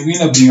the same thing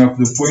we bring up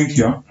the point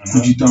here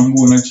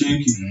kujitambua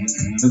unacheki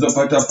unaweza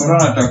pata para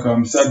nataka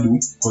msadu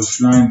course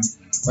fulani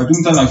but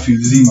mtu ana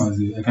feel zima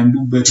I can do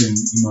better in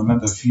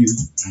another field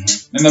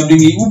na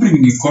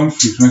bring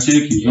conflict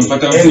unacheki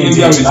unapata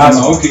mtu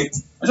amesema okay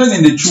acha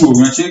niende chuo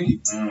unacheki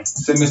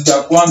semester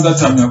ya kwanza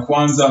term ya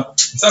kwanza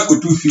msako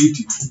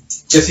 250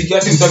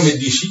 kiasi mtu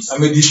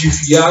amedishi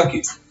fee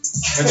yake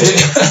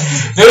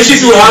no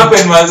shit will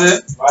happen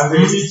maze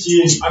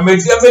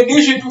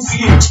amedishi tu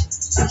fee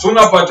so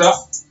unapata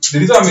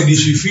there is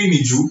amedishi fee ni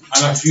juu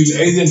ana feel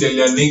either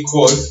endelea na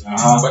course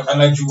but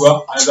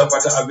anajua anaweza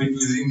pata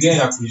avenues zingine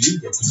ya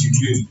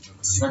kujibuild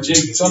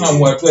unacheki so na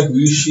watu wa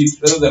do shit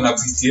rather than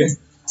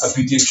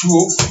apitie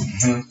chuo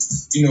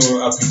you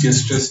know apitie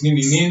stress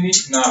nini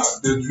na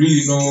there's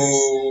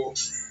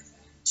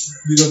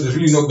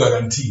really no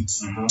guarantee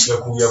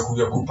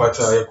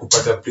ya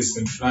kupata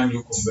placement fulani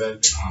huko mbele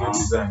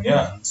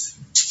design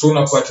so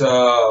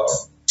unapata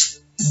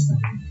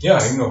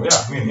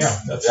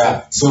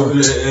so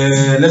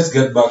let's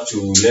get back to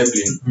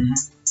labeling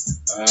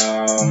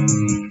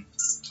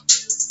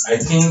I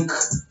think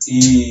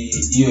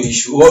your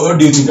issue what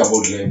do you think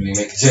about labeling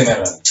like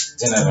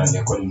generally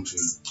according to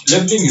you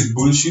labeling is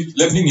bullshit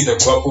labeling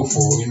itakuwa hapo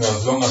for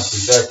as long as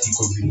society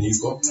iko vile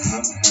iko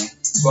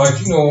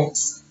but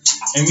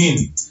I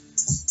mean,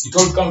 it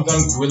all comes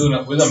down to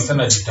whether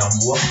msana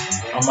jitambua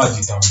ama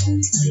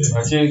jitambui.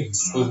 Actually,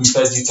 because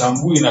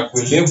msajitambui na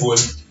kwa label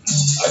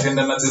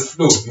atenda na the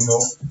flow, you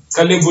know.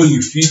 Ka label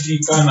ni fiti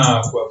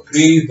kana kwa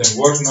praise and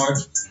what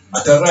not.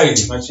 Atarai,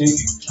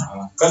 actually.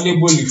 Ka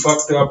label ni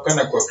fucked up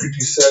kana kwa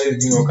criticize,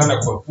 you know, kana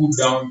kwa put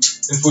down,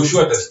 and for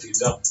sure ata stay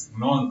down, you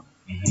know.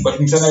 But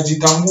msana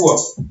jitambua,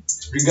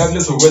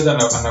 regardless of whether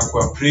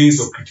anakuwa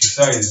praise or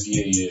criticize,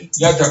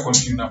 yata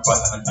continue na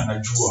path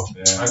anajua,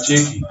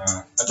 anacheki,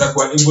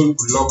 atakuwa able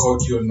to lock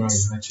out your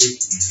noise,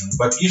 anacheki.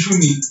 But issue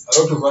ni a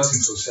lot of us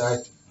in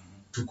society,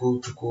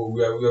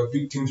 we are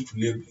victims to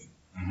labeling.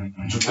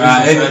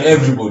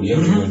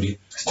 Everybody.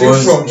 Straight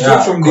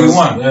from day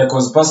one. Yeah,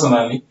 because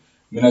personally,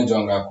 mina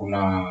juanga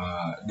kuna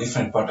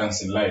different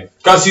patterns in life.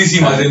 Kasi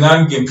sisi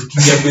mazenan game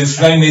tukiingia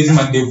baseline hizi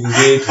mandevu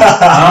zetu.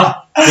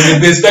 The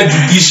best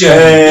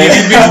judiciary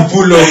give me to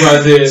pull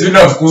over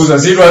the of course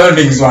I don't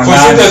think so.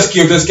 For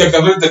the skip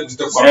kabla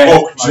tutakuwa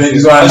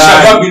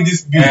shabab in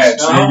this beach.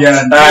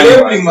 Tunaingia ndani.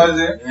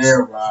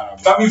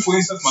 Kama for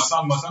instance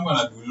masango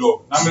na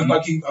dulo. Na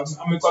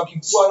amekuwa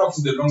kikwara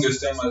for the longest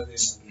time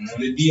as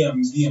the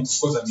DM of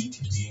course I need to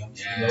DM.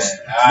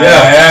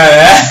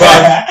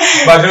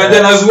 But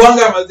then as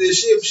wanga maze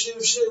shape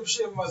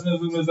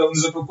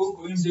maze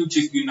tokoko nje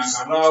ucheki na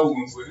karau,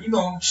 you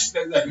know, shit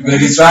like that.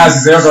 Very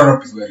fast, zero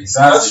tunapigwa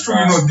risasi. That's true,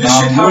 you know, this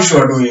shit mwisho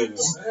wa doyo.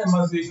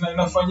 Maze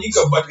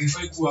inafanyika but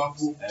ifai kuwa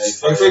hapo.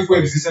 Ifai kuwa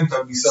existent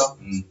kabisa.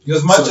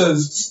 As much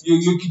as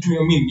you kitu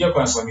you mean,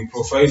 yako ni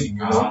profiling,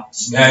 you know.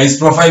 Yeah, it's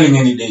profiling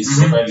any day, it's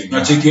profiling.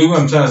 Na cheki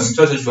hiyo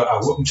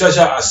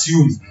mchacha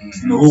assume,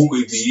 you know, huko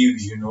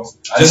hivi, you know.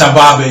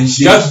 Alishababa and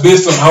shit. Just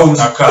based on how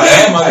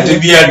unakaa.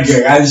 Atibia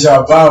nge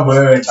alishababa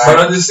wewe. But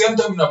at the same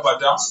time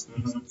unapata,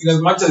 in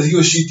as much as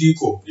hiyo shit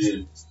iko,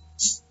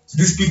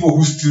 these people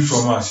who steal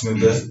from us, you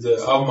know,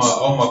 the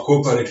our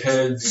corporate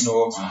heads, you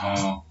know,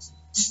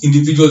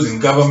 individuals in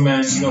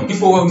government, you know,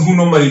 people who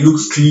normally look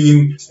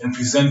clean and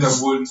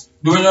presentable,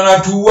 they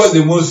are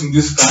the most in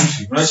this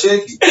country.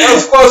 Unacheki?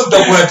 Of course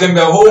utakuwa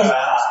tembea home.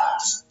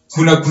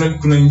 Kuna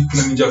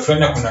ninja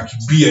fulani kuna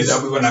kibia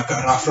hapo na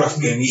raf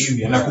gani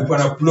hivi anakupa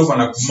na pull up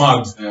na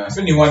kumag.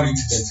 Ni one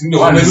incident.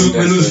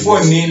 Ndio lose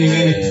phone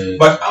nini.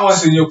 But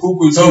ours in your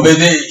kuku so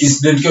bede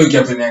incident kio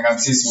kiapenanga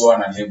sisi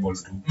wana label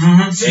tu.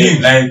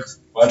 Like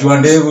watu wa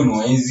ndevu ni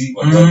waizi,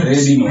 watu wa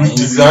ready ni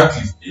waizi.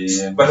 Exactly.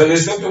 But at the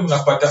same time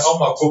unapata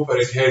our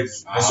corporate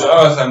heads. So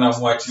ours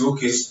anamwati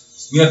okay,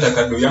 mimi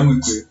nataka do yangu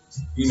ikwe,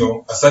 you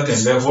know, a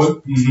certain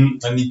level,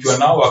 and nikiwa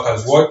nao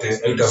workers wote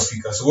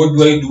haitafika. So what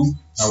do I do?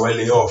 Na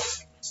lay off.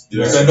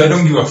 And I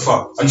don't give a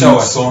fuck. Acha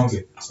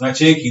wasonge.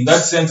 Unacheki, in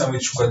that sense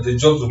amechukua the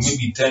jobs of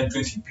maybe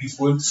 10-20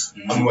 people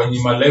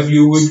amewanyima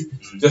livelihood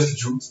just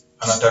to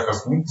anataka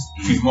ku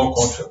feel more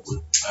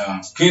comfortable.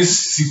 Case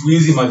siku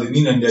hizi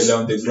mazinina ndio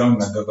on the ground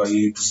na gava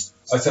yetu.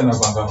 Acha na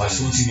vanga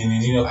masuti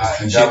nini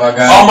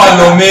ama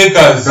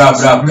lawmakers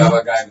gava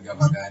gani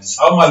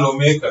ama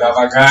lawmakers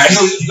gava gani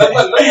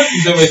labda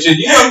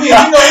tumecheji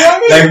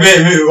like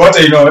me what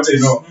I know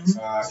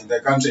in the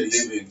country I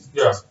live in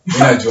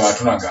ninajua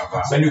hatuna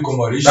gava when you come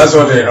Mauritius, that's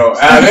what I know.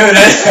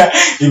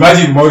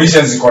 Imagine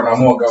Mauritians iko na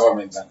more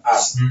government than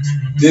us.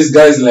 These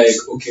guys like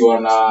okay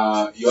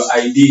wana your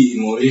ID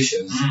in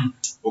Mauritius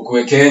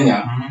ukwe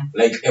Kenya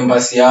like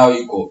embassy yao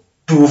iko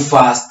too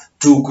fast,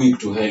 too quick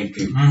to help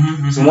you.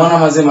 So mwana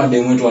mazema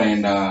demu wetu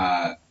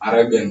wanaenda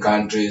Arabian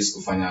countries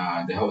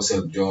kufanya the house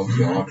help jobs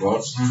or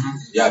what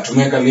yeah, to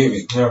make a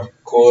living.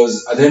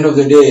 Cause at the end of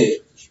the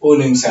day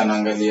all him say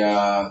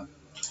anaangalia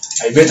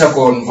I better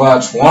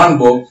convert one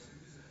bob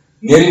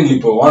neri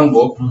nilipo one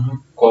bob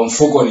kwa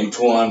mfuko ni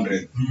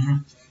 200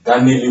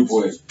 than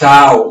nilipo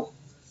tao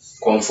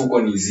kwa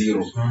mfuko ni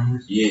 0.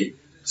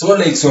 So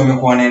like so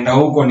wamekuwa wanaenda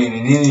huko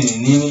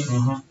nini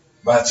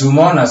but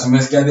umeona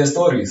umesikia the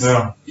stories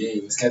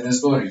umesikia the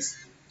stories.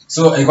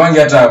 So I can't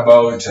get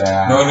about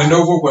no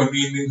ndio kwa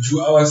nini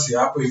juu awasi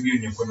hapo hivi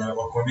ni kuna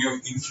wakonio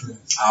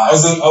influence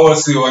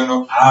awasi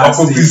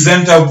wako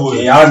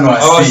presentable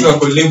awasi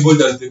wako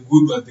labeled as the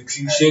good and the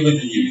clean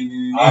shaven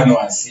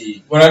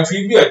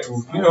wanatuibia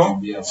tu, you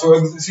know.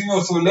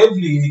 So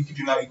labeling ni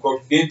kitu na iko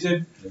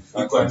outdated,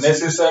 iko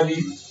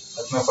necessary.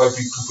 Tunafaa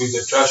tupe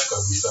the trash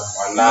kabisa.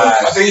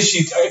 Hata hii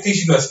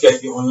shit nasikia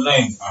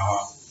online.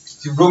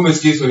 Bro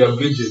case ya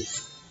budget.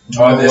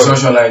 The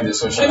social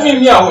life. I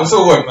mean, yeah,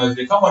 so what,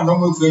 man? Kama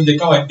normal kuenje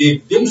kama dem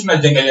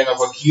tunajangalia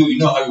kwa kioo, you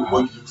know how your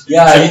body looks.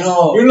 Yeah,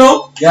 you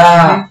know.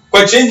 Yeah.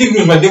 Kwa changing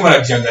rooms madem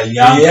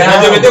anajiangalia.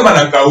 Na dem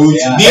anakauti.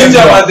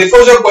 Ninja maze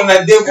kosha kwa na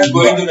dem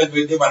go nje na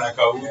dem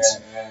anakauti.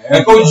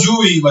 Na kwa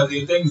jui but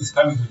the time is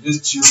coming to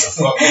just chill the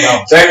fuck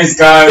down. Time is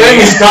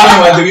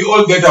coming and we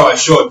all get our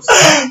shots.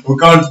 We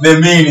count the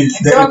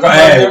minutes. We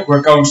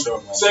count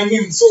down. So I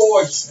mean, so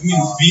what? I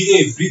mean,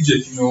 BA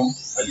Bridget, you know,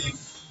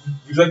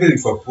 exactly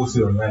for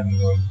posted online, you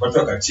know, but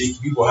I can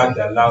check. People had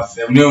their laugh,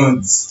 them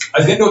nudes.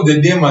 At the end of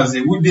the day, as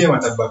a good day,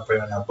 at the back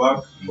on her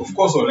back. Of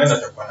course, online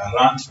at a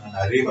rant and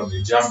a rave and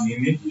the jam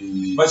in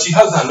it. But she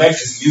has her life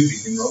she's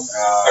living, you know.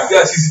 At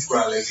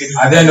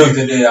the end of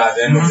the day, At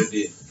the end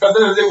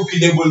of the day,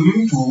 ukidable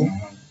mtu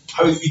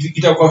how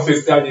itakuwa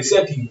affect aje si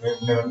ati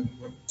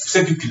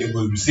set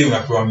ukilabel msee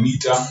unapewa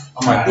mita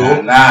ama do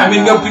I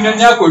mean your opinion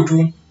yako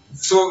tu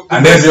so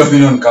and every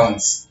opinion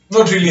counts.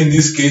 Not really in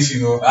this case,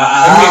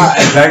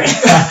 Exactly.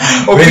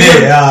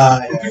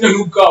 Opinion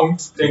who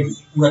counts, like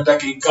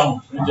unataka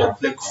count.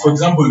 Like for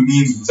example,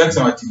 me, I'm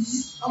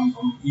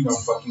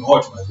fucking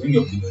hot, man. When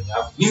your opinion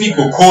yako, mimi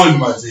niko cold,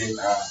 man.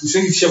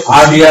 Useni chef.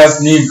 Agrias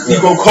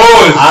niko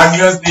cold.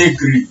 Agrias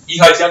nigri. Hii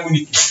hati yangu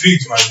ni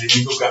fridge, man.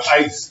 Niko ka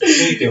ice.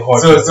 Niko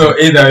hot. So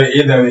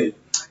either way.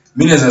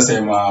 Mimi naweza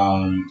sema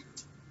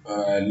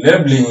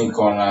labeling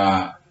iko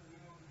na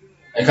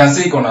I can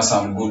say iko na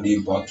some good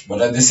impact,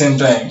 but at the same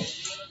time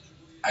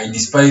I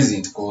despise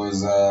it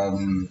because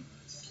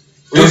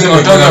talking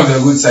of the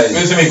good side.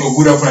 Let's make a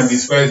good up and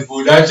despise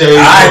good. I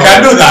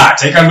can do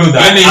that.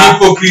 Any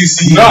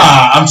hypocrisy. No,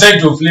 I'm trying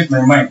to flip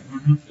my mind.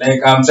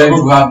 Like I'm trying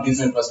to have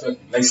different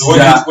perspectives. Like so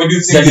what do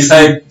you think?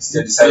 Decide.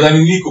 Then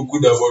you need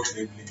good about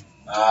labeling.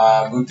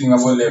 Good thing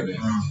about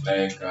labeling.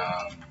 Like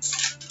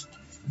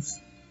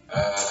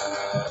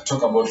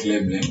talk about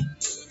labeling.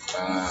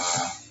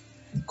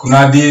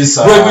 Kuna this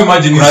kuna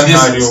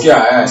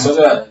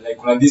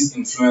these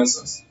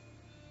influencers,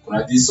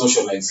 kuna these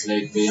socialites,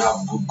 like they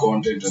have good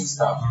content and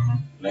stuff,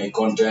 like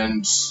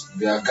content,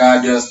 they are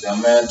guardians, they are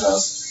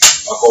mentors,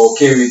 wako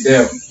okay with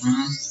them,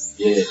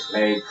 yeah,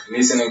 like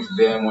listening to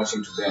them,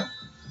 watching to them.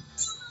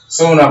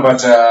 So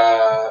unapata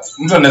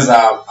mtu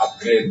anaweza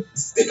upgrade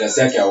status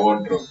yake ya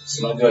wardrobe,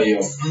 unajua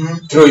hiyo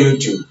through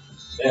YouTube,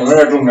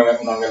 wewe tu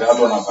unaangalia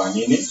watu wanafanya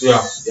nini,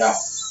 yeah,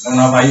 na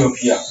unavaa hiyo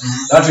pia,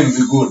 that will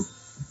be good.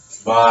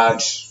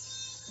 But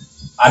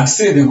I'd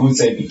say the good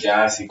side ni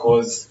kiasi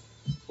because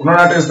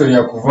unaona hata story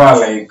ya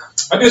kuvaa like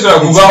hata story ya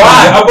kuvaa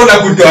hapo na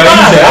kutoa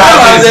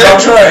nje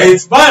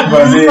it's bad but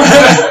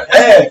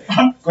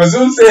because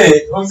you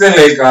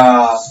say like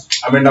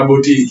ameenda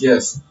boutique,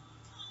 yes,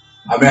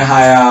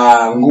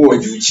 amehaya nguo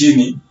juu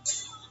chini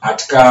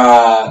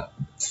atika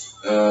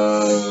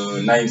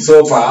 9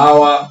 so per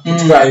hour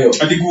kutoka hiyo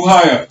hadi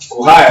kuhaya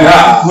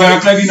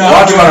kladi na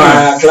watu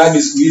wana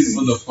kladi siku hizi,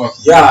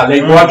 yeah,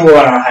 like watu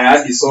wana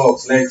haya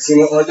socks, like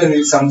unajua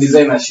ni some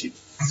designer shit.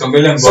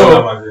 Songelea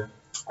ngola maze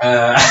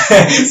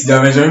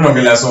sijamejua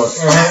nongelea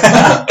socks.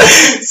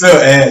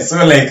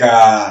 So like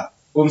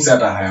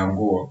umsata haya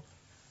nguo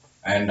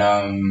and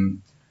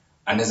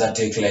anaweza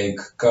take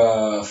like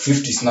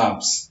 50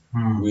 snaps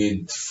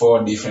with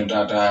 4 different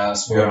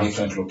attires, 4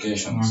 different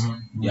locations.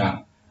 Yeah,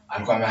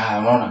 alikuwa haya,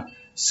 unaona.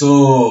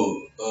 So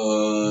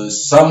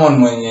someone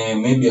mwenye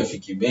maybe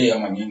afiki bei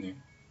ama nini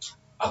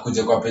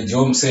akuje kwa page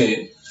home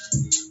say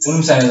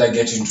unamsa anaweza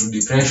get into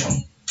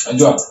depression,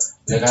 unajua,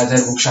 like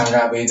hata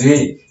kukushangaa by the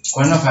way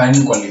kwa nini nafanya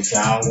nini kwa life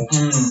yangu,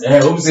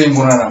 umse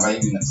mbona na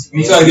vibe na sisi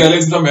mtu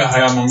realize mtu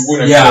amehaya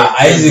manguna,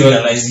 yeah, I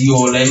realize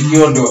hiyo like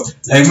hiyo ndo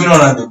like mimi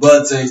naona the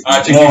bad side,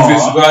 check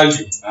face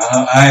value,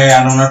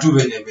 anaona tu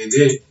venye by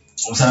the way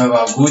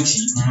umsema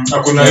Gucci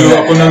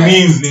hakuna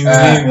means ni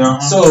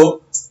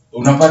so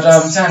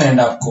unapata msana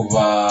anaenda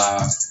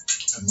kuvaa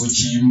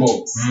Gucci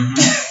mbo.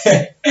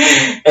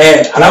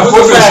 Alafu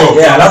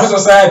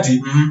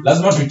society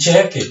lazima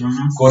tucheke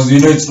because we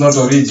know it's not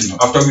original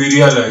after we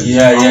realize.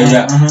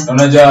 Yeah.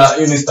 Unajua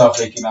hiyo ni stuff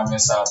like ina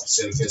mess up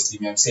self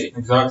esteem, I'm saying.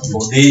 Exactly.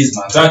 For days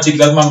man. That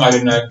lazima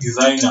ngale na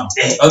designer.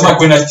 Lazima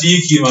kuna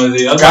tiki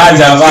maze.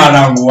 Kaja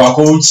bana nguo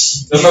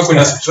Gucci. Lazima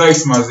kuna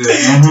stripes maze.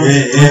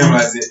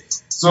 Maze.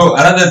 So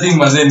another thing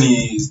maze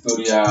ni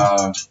story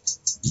ya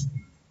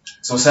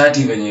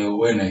society venye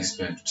we na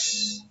expect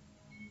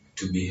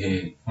to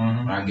behave.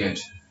 I get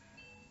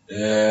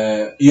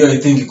I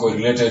think iko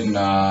related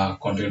na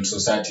content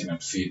society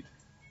not feed.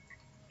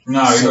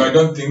 No, so, I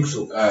don't think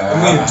so.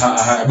 I mean,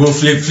 go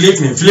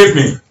flip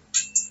me.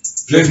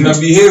 Let's not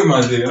behave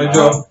maze.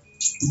 Unajua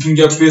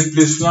ukiingia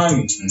place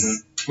fulani.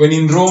 When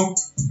in Rome,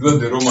 do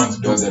the Romans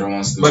do.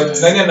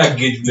 But nani ana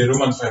gauge the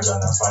Romans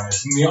wanafanya?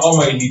 Ni au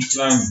my elite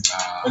fulani.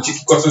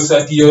 Nachiki kwa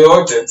society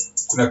yoyote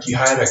kuna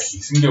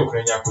hierarchy. Si ndio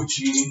kuna nyako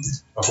chini,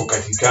 wako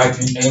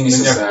katikati,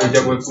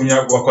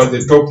 wako kwa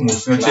the top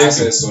most.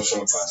 Nacheki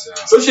social class.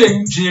 So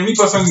chenye mimi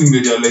personally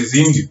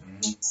nimerealize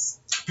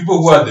people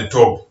who are at the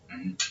top,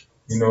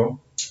 you know,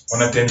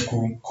 wana tend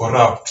to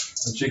corrupt.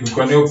 Nacheki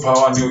kwa neo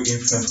power, neo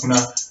influence,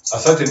 kuna a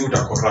certain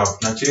uta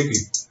corrupt.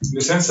 Nacheki in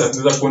the sense that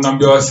unaweza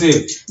kuambia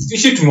wase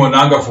ishi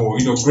tumeonanga for,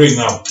 you know, growing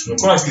up.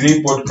 Kuna kile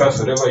podcast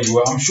whatever you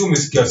are, I'm sure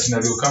umesikia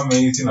scenario kama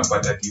hizi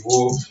napata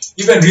kivo.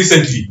 Even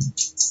recently,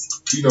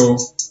 you know,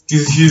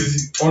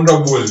 his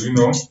honorable, you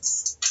know,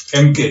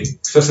 MK,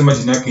 sasa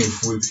imagine yake in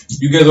full.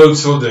 You guys all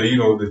saw the, you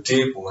know, the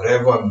tape or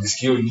whatever, the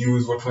scale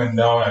news, what went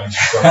down, and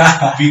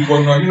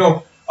people, you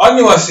know, all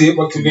you say,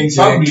 but in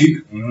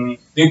public,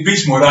 they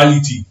preach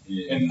morality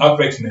and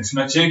uprightness.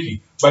 Not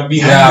checky, but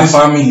behind this,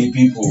 family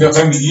people, their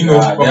family, you know,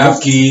 they have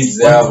kids,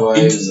 they have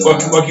wives.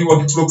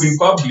 What in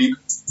public,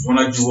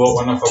 wanajua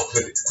wanafaa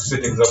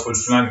kuset example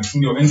fulani,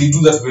 and they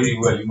do that very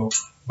well, you know.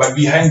 but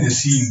behind the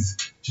scenes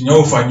chenye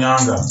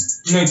ufanyanga,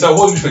 it's a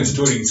whole different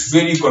story. It's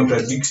very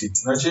contradictory.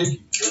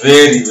 Unacheki?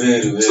 Very.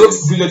 So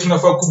vile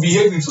tunafaa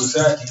kubehave in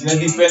society ina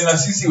depend na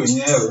sisi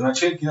wenyewe.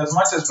 Unacheki? As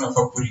much as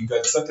tunafaa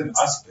kuregard certain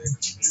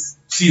aspects,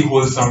 see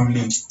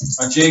wholesomely.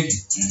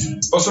 Unacheki?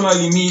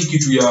 Personally me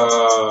kitu ya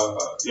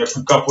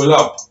couple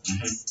up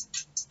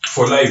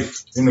for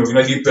life,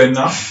 ina depend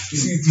na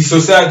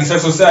the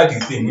society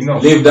thing,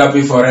 lived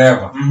happy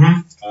forever.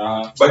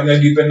 But ina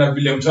depend na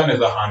vile mtu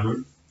anaweza handle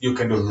your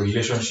kind of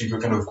relationship,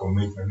 your kind of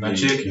commitment.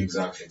 Unacheki?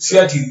 Exactly. Si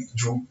ati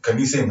juu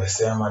kanisa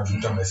imesema,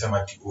 mtu amesema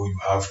ati you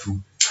have to.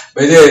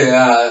 By the way,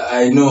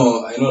 I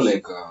know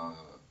like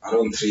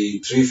around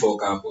 3-4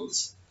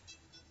 couples.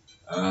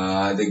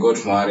 They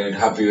got married,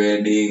 happy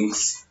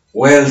weddings,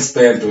 well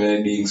spent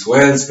weddings,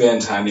 well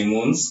spent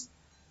honeymoons.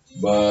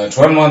 But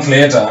 1 month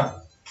later,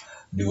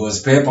 there was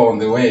paper on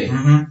the way.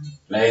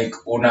 Like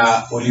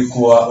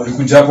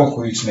ulikuja hapo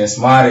kuwitness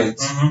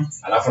marriage,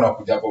 alafu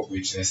unakuja hapo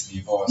kuwitness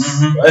divorce.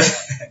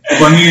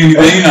 Kwa nini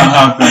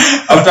happen?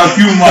 After a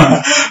few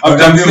months,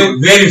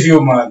 very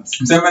few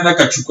months. Msema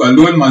kachukua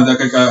loan, manza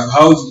kaka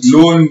house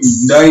loan,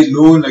 ndai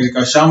loan,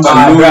 kaka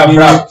shamba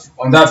loan.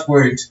 On that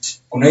point,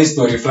 kuna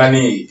history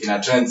fulani ina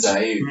trend sasa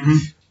hivi.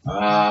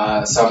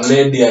 Some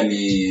lady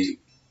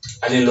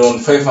ali loan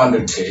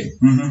 500k.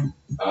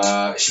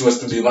 She was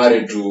to be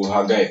married to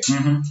her guy.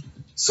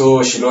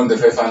 So she loaned the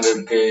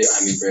 500k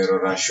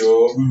alipero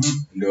show,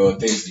 ndio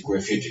things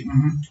zikuwe fitting.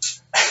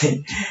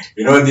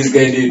 You know what this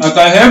guy did?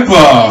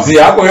 Akahepa. Si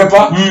hapo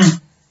hepa?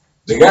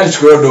 The guy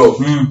chukua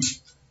do.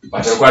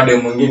 But alikuwa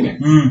dem mwingine.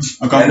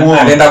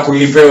 Akamuoa. Anaenda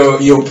kulipa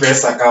hiyo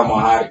pesa kama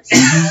mahari.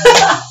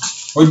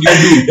 What do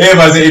you do?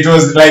 But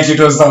it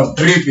was some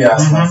trippy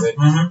ass man.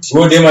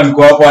 Huyo dem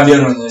alikuwa hapo hadi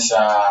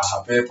anaonyesha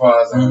her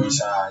papers,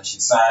 anaonyesha she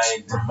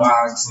signed the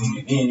banks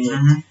nini.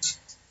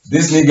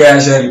 This nigga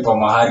actually for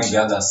mahari the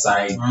other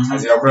side.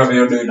 As you are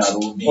vile ndio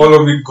inarudi. All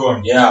of it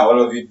gone. Yeah,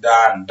 all of it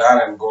done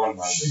and gone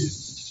man.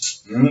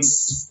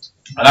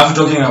 Alafu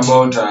talking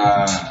about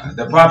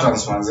the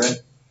patterns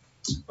manze.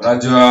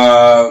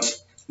 Unajua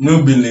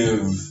new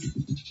believe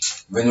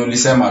when you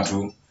ulisema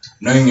tu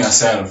knowing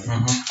yourself.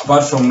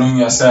 Apart from knowing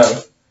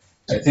yourself,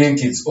 I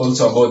think it's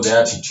also about the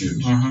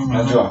attitude.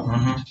 Unajua?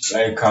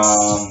 Like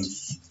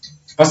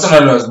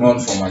personally I was born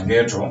from a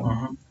ghetto.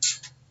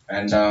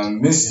 And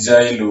Miss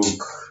Jai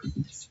look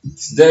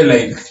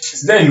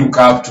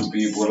up to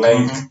people.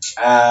 Like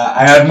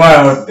I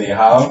admire what they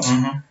have,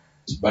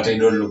 but I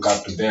don't look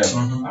up to them.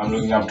 I'm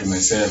looking up to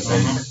myself.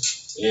 Like,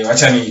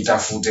 wacha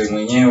nitafute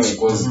mwenyewe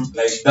because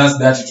like that's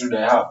the attitude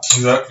I have.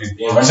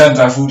 Exactly. Wacha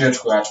nitafute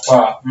tuko at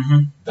par.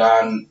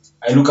 Then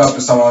I look up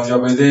to someone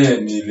job there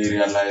and you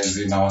realize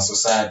in our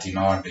society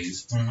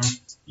nowadays.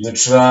 You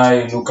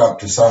try look up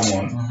to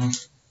someone.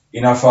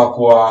 Inafaa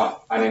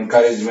kuwa an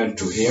encouragement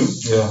to him.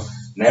 Yeah.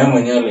 Na yeye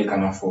mwenyewe like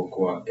anafaa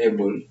kuwa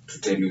able to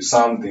tell you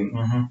something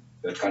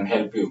that can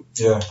help you.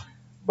 Yeah.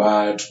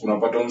 But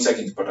unapata mtu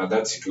akijipata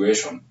that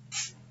situation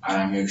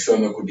and make sure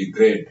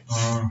ameku-degrade.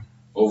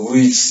 Of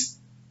which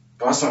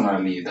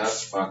personally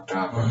that's fucked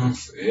up.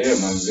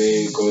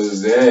 Manze,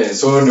 because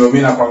so ndio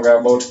mimi nakwanga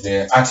about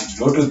the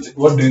attitude.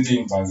 What do you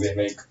think manze,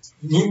 like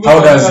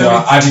how does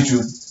your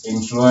attitude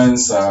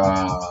influence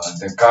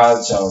the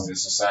culture of the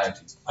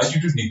society?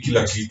 Attitude ni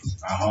kila kitu.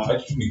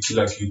 Attitude ni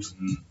kila kitu.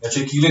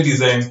 Nacheki ile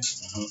design.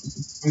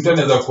 Mtu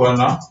anaweza kuwa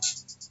na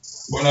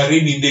on a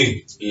rainy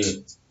day.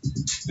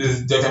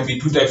 There can be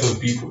two types of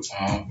people.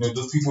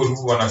 Those people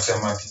who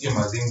wanasema ati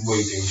mazingo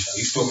itaisha.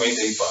 Isto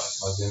maisha ipa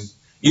mazingo.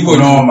 Ipo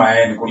no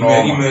man,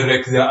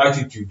 ime their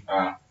attitude.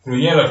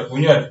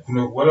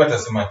 Kuna wale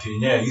watasema ati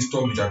yenyewe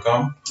isto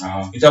itakam.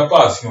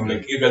 Itapass,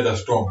 like every other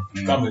storm.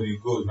 It comes and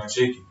it goes.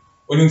 Nacheki.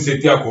 Only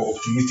mseti yako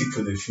optimistic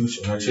for the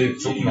future. Nacheki.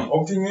 So kuna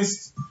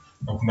optimist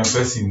na kuna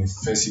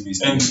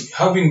pessimist. And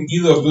having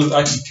either of those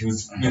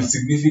attitudes will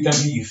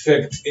significantly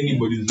affect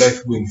anybody's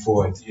life going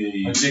forward.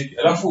 Nacheki.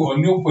 Alafu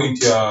on your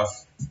point ya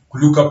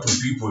look up to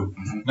people.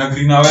 Na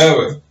grina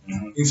wewe.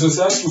 In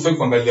society ufai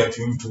kuangalia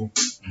ati mtu.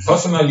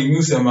 Personally mimi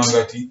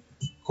husemanga ati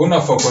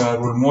kuna fa kwa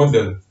role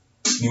model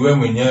ni wewe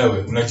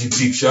mwenyewe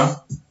unajipicture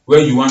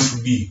where you want to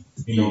be,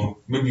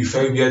 maybe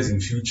 5 years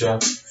in future,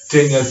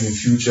 10 years in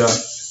future,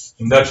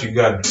 in that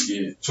regard.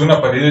 So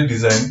unapata ile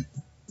design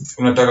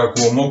unataka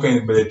kuomoka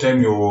by the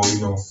time you're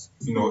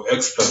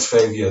X plus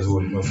 5 years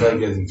old,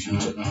 5 years in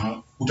future.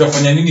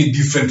 Utafanya nini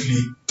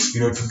differently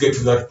to get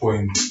to that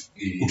point?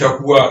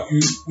 Utakuwa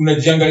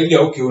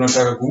unajiangalia okay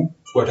unataka ku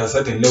at a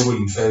certain level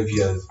in 5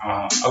 years.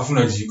 Afu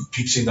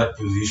unajipicture in that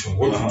position.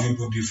 What would you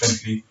do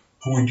differently?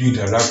 Who would you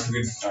interact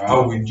with?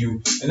 How would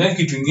you? And then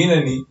kitu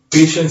kingine ni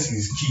patience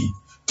is key.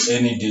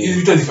 Any day. Hizi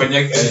vitu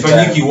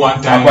zifanyiki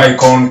one time. Hapa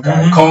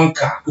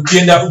conquer.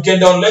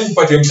 Ukienda online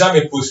upate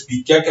mtame post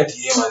pic yake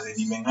ati yeye maze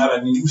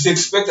nimengara nini. Usi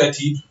expect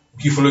ati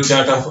ukifollow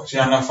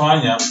cha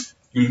anafanya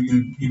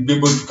you'll be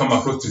able to come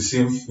across the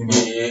same,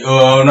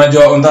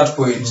 unajua on that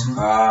point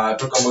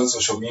talk about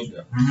social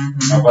media.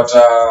 But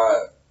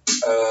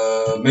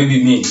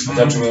maybe me,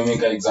 to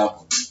make an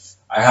example.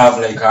 I have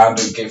like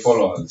 100k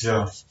followers.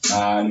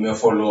 Nime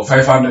follow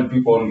 500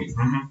 people only.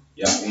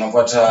 yeah,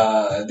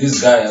 unapata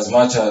this guy, as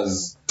much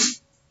as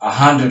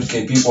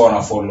 100k people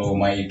wanna follow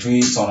my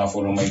tweets, wanna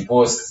follow my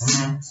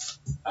posts,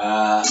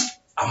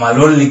 I'm a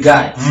lonely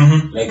guy.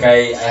 Like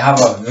I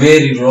have a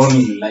very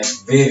lonely, like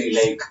very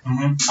like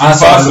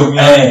as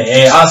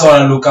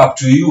I look up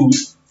to you.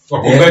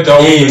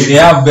 They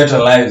have better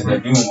lives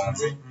than you, man.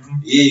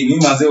 Mimi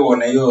manze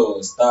uone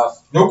hiyo stuff.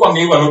 No kwa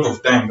ngeiva a lot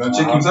of time. Na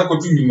check msako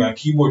tu ni ma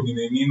keyboard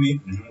ni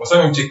nini.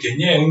 Wasawe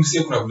mchekenye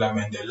umsie kuna vile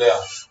ameendelea.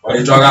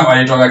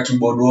 Walitoka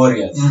keyboard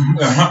warriors.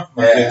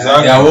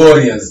 Exactly. Ya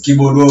warriors,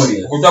 keyboard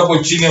warriors. Kutapo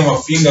chini ya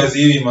fingers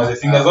hivi, maze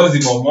fingers zao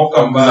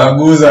zimeomoka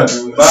mzaguza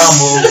tu.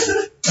 Bambo.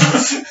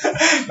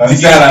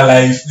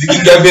 Zikara life.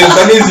 Zikingabel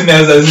kani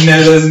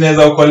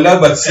zinaweza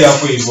collab but si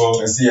hapo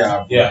hivyo. Si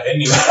hapo. Yeah,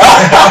 anyway.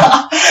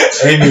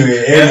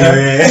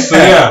 Anyway. So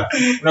yeah,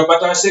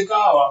 unapata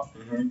shekawa.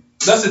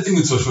 That's the thing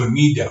with social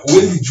media.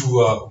 When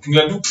jua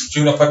ukiangalia tu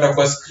kitu unapata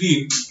kwa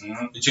screen,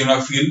 you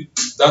una feel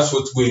that's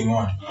what's going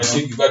on. I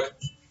think that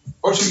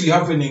what's really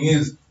happening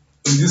is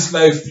in this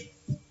life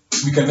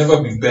we can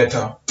never be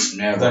better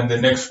than the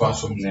next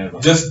person. Never.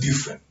 Just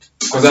different.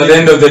 Because at the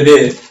end of the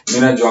day,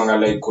 mimi najuanga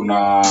like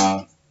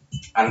kuna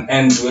an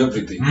end to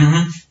everything.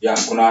 Yeah,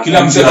 kuna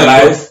kila mtu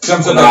life,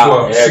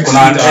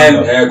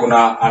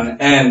 kuna an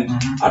end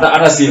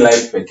hata si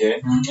life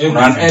pekee.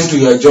 Kuna an end to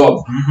your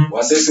job.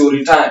 Wasesi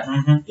retire.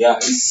 Yeah,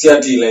 it's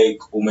ati like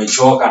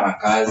umechoka na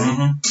kazi.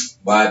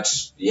 But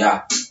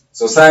yeah,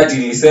 society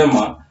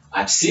ilisema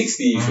at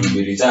 60 you should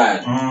be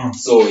retired.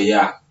 So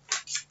yeah,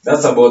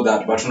 that's about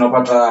that. But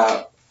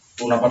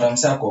unapata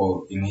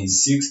msako in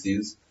his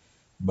 60s,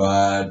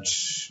 but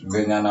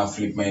venye ana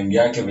flip mind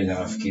yake, venye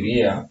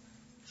anafikiria,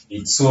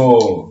 it's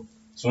so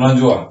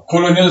unajua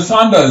Colonel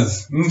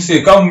Sanders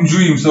mse kama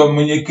mjui mso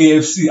mwenye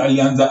KFC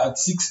alianza at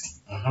 60.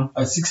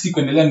 At 60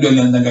 kuendelea ndio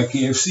alianza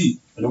KFC.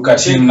 Look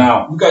at him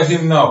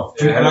now.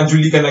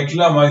 Anajulikana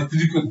kila mahali.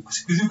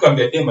 Siku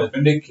kambia dema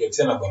pende KFC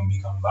na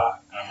bambika mbaya.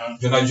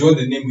 Unajua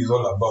the name is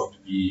all about.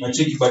 Na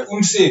cheki but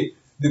umse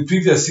the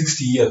previous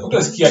 60 years.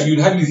 Utasikia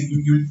you'll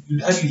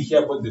hardly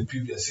hear about the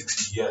previous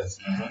 60 years.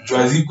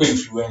 Tuaziko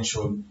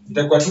influential.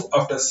 Itakuwa tu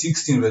after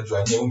 16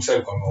 unajua nye umse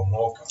alikuwa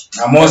ameomoka.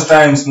 And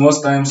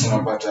most times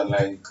unapata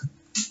like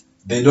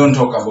they don't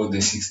talk about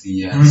the 60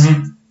 years.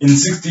 In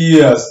 60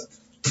 years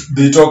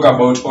they talk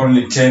about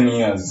only 10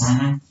 years.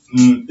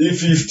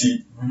 If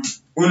 50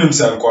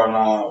 unimse alikuwa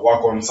na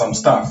work on some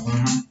stuff.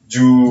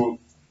 You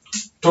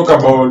talk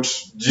about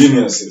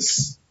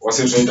geniuses.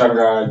 Wase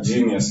tunaitanga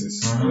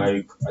geniuses,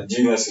 like a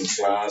genius in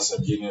class,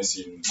 a genius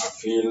in a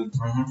field.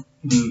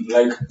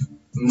 Like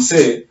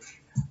mse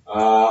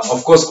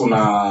of course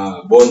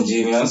kuna born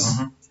genius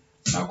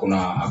na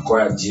kuna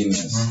acquired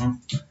genius.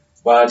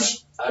 But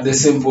at the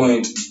same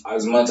point,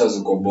 as much as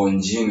uko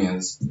born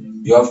genius,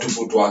 you have to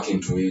put work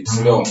into it.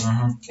 So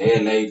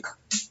like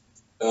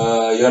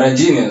you're a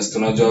genius,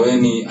 tunajua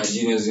wewe ni a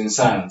genius in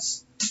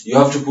science. You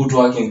have to put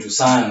work into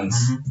science.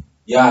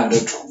 Yeah,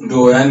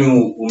 ndo yani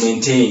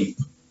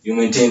you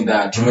maintain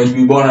that. You might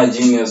be born a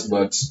genius,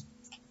 but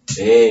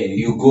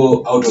you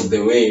go out of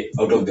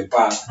the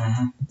path,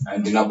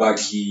 and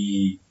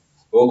inabaki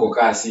wako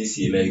kaa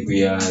sisi, like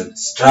we are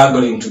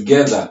struggling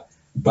together,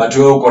 but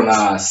wewe uko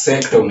na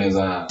sector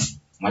unaweza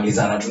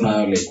malizana tu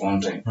nayo like one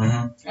time.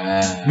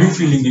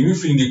 Me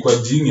feeling kwa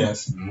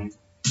genius,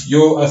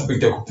 your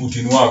aspect ya put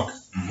in work,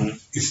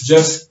 it's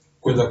just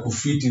kwenda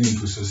kufit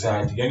into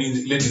society.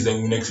 Yani ladies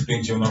and gonna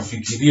explain to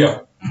unafikiria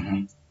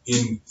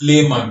in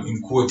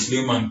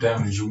layman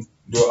terms you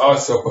do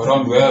ourselves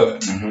around wewe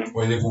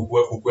wale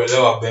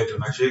kukuelewa better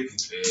na cheki.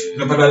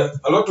 Unapata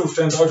a lot of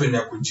times out when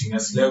you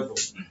genius level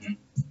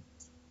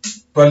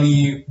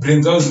pali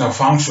brains out na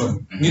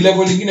function ni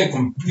level lingine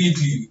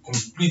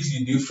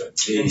completely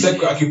different.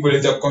 Msako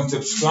akipoleta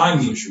concepts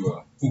fulani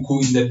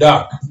uko in the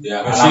dark.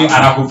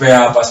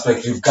 Anakupea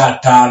perspective ka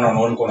 5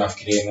 na ulikuwa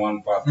unafikiria in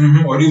one part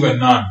or even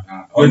none.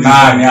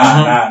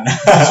 None.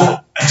 So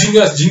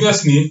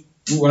genius ni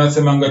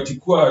wanasemanga ati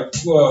kuwa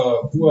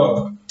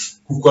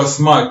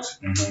smart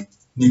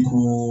ni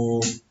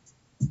ku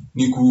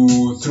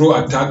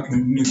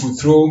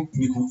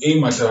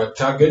aim at a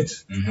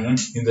target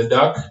in the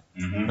dark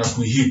na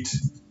ku hit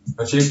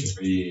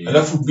acheki.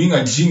 Alafu being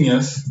a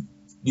genius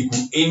ni ku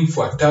aim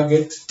for a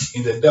target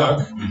in the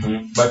dark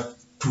but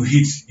to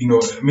hit,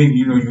 you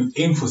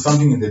aim for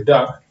something in the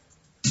dark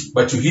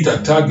but you hit a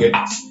target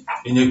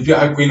yenye pia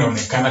hapo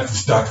inaonekana to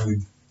start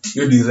with.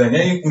 Your design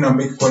yani una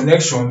make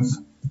connections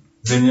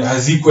zenye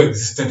haziko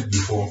existent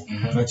before.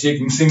 Na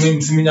check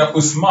msimi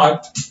yako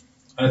smart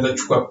anaweza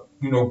chukua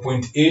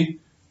point A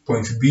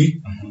point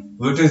B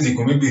zote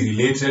ziko maybe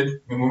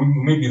related,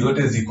 maybe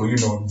zote ziko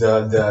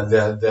the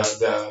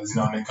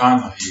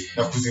zinaonekana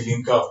na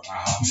kuzilink up.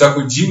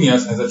 Msako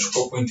genius anaweza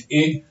chukua point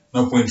A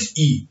na point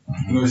E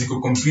ziko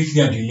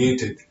completely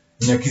unrelated,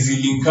 na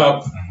kizilink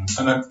up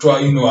anatoa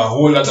a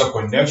whole other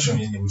connection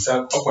yenye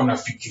msako hapo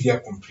anafikiria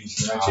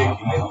completely na check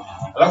ile.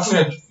 Alafu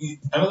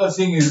another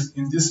thing is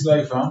in this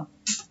life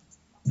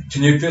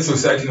chenye pia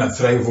society na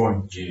thrive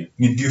on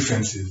ni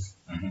differences.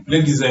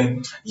 Play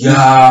design.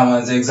 Yeah,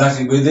 man,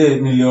 exactly. But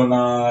then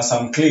niliona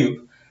some clip.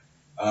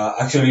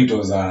 Actually, it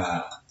was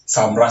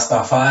some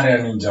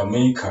Rastafarian in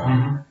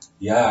Jamaica.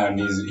 Yeah, and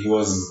he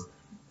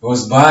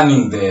was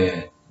burning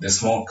the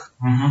smoke.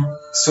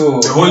 So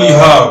the holy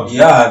herb.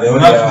 Yeah, the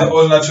holy herb. The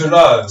all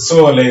natural.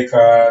 So like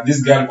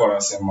this girl kwa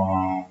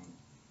nasema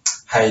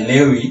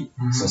hailewi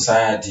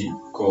society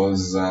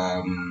because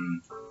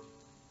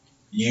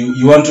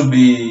you want to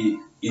be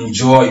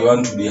enjoy, you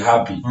want to be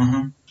happy.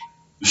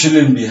 You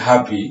shouldn't be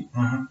happy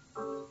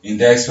in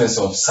the expense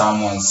of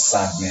someone's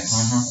sadness.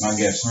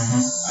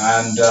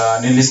 And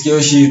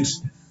nilisikia shit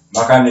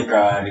mpaka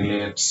nika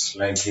relate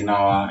like in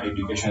our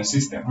education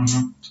system.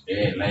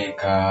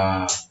 Like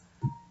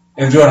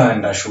everyone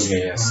anaenda shule,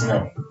 yes.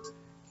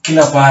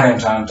 Kila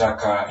parent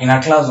anataka in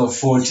a class of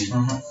 40,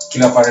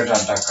 kila parent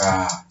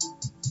anataka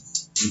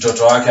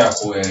mtoto wake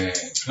akuwe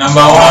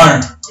number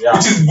 1. Yeah.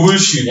 Which is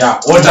bullshit. Yeah.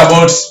 What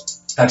about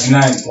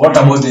 39? What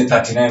about the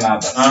 39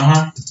 others?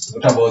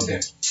 What about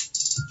them?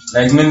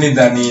 Like mainly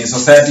than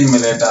society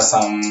imeleta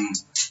some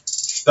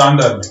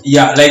standard.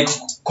 Yeah, like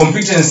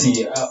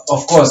competency.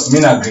 Of course,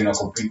 me agree na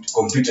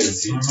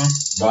competency,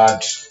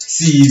 but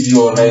see if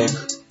you're like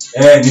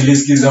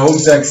nilisikiza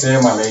umse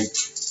akisema like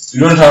you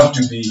don't have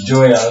to be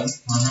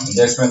joyous at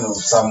the expense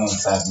of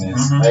someone's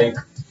sadness. Like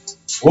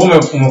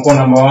umekuwa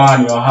number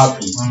 1, you're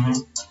happy.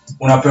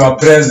 Unapewa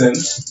present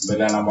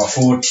mbele ya number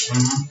 40.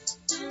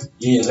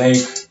 Yeah,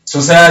 like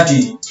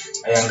society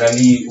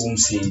aiangalii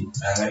umsi,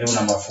 aiangalii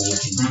number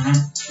 40.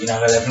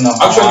 Inaangalia tu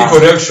number. Actually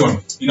correction,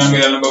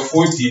 inaangalia number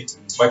 40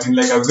 but in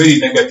like a very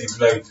negative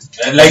light.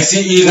 Like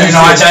see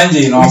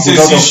inawachanje, put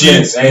out of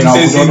place.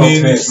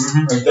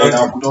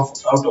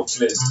 Out of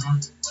place.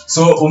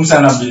 So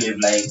umsana believe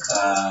like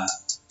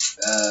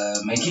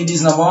my kid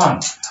is number 1.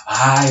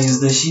 Is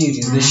the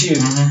shit.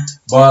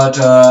 But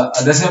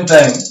at the same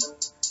time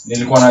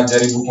nilikuwa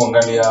najaribu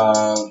kuangalia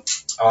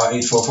our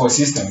 844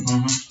 system,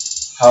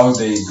 how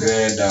they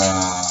grade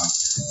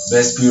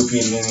best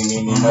pupil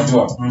nini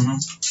unajua.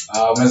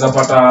 Unaweza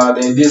pata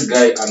this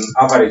guy, an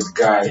average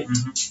guy,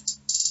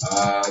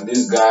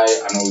 this guy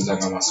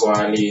anauliza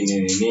maswali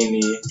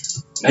nini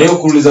na hiyo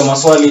kuuliza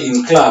maswali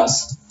in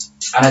class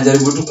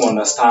anajaribu tu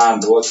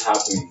understand what's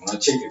happening, una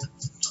check it.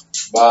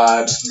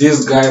 But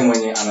this guy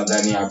mwenye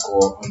anadhani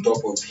yako on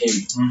top of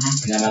him,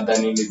 mwenye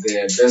anadhani ni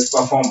the best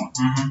performer,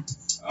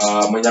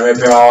 mwenye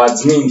amepewa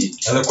awards mingi,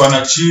 alikuwa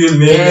na chill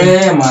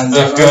man,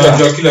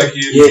 kila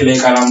kitu. Yeah,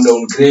 like anam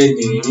downgrade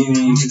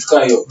nini kitu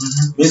kama hiyo.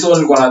 Mimi so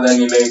nilikuwa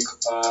nadhani like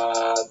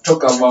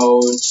talk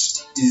about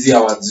easy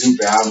awards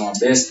yupe ama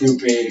best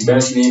pupil,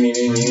 best nini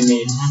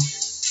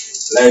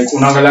like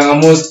unaangalia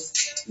most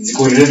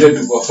ziko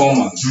related to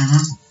performance,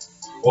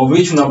 of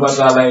which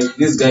unapata like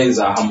this guy is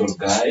a humble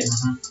guy.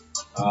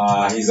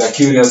 He's a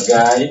curious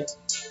guy.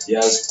 He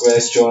has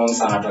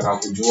questions, anataka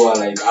kujua,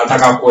 like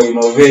anataka kuwa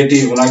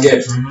innovative, una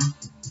get.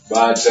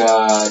 But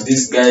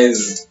these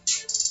guys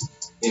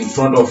in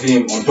front of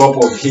him, on top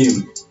of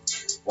him,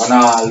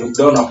 wana look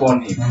down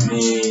upon him.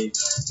 Ni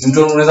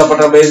mtu unaweza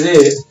pata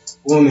baadhi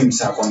huyu ni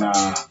msako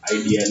na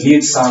idea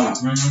lead sana.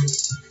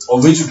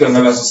 Of which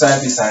ukiangalia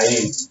society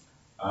sahi,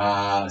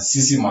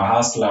 sisi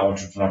mahasla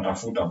watu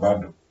tunatafuta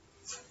bado.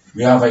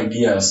 We have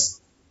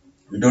ideas,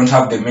 we don't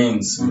have the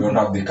means, we don't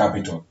have the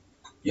capital.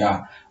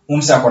 Yeah,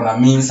 umsa akona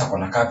means,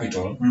 akona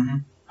capital,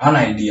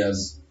 hana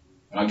ideas,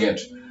 una get.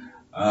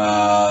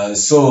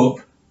 So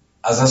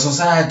as a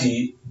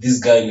society, this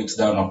guy looks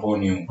down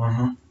upon you.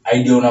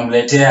 Idea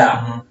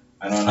unamletea,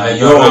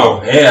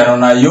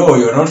 anaona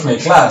you're not my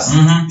class.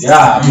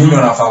 Yeah, mimi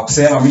ndo nafaa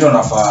kusema, mimi ndo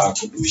nafaa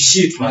kudo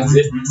shit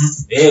manze.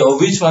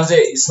 Of which manze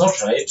it's not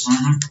right.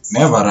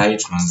 Never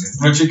right manze.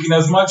 No checking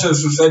as much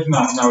as society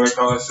na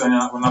weka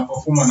wasanya wana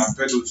perform na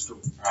pedals tu.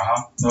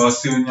 Na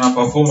wasanya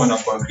perform na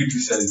kwa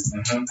criticize.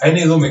 Haina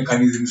hizo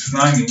mechanisms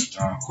fulani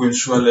ku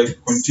ensure like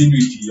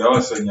continuity ya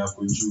wasanya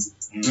kwa juu.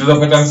 Unaweza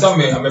pata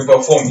msame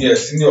ameperform,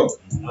 yes, ndio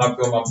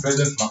anapewa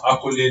presence na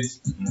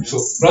accolades. So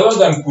rather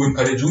than ku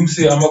encourage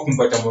umse ama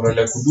kumpata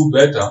morale ku do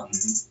better,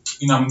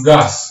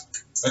 inamgas.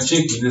 Na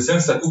check in the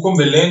sense that uko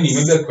mbeleni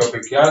maybe kwa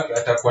peke yake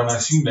atakuwa na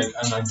assume like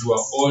anajua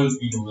all,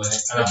 you know,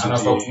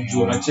 anafaa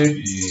kujua, na check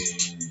in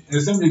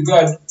the same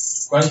regard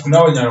kwani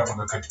kuna wenye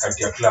wanapanga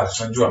katikati ya class,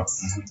 unajua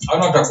hao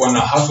watakuwa na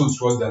hustle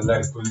throughout their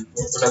life,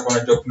 watakuwa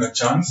najua kuna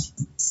chance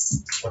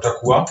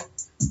watakuwa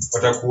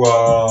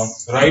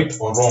right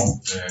or wrong.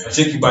 Na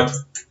check but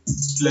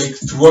like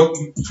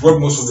throughout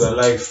most of their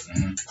life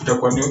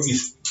kutakuwa ndio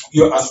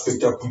hiyo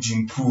aspect ya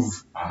kujimprove,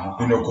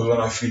 you know, because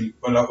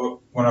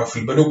wana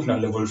feel bado kuna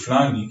level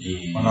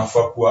fulani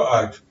wanafaa kuwa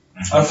at.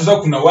 Alafu sasa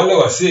kuna wale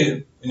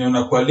wasee wenye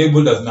wanakuwa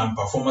labeled as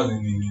non-performers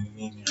nini.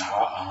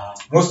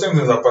 Most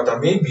times unapata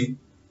maybe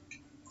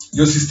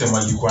your system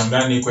alikuwa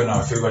ndani iko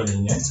na favor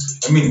lenye,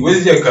 I mean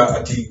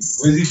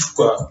wezi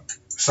chukua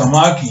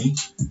samaki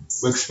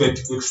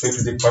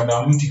expect the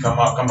panda mti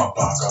kama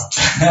paka.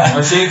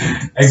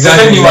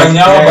 Exactly, ni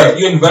wanyama but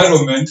your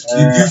environment is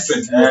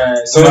different.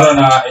 So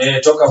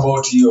talk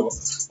about hiyo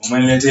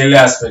umeniletea ile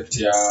aspect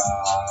ya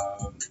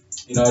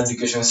in our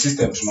education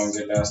system,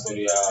 tunaongelea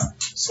story ya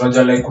So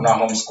like kuna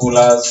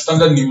homeschoolers,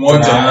 standard ni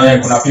moja,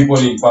 kuna people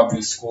in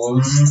public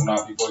schools, kuna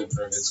people in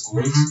private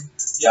schools.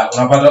 Yeah,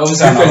 unapata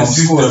umsa na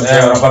homeschool,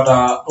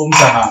 unapata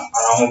umsa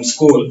na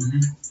homeschool.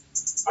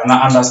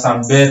 Ana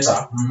understand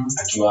better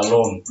akiwa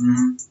alone.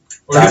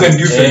 Or even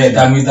different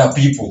than with the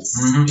people.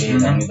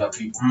 Than with the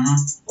people.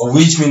 Of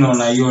which mean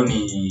on hiyo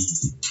ni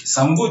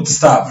some good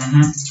stuff.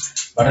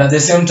 But at the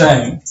same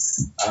time,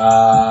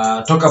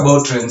 talk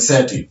about trend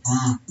setting.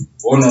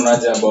 What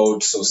knowledge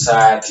about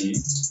society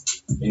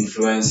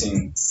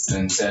influencing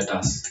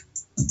trendsetters?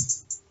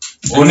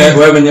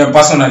 Wewe mwenyewe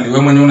personally,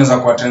 wewe mwenyewe unaweza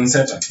kuwa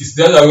trendsetter. It's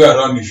the other way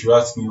around if you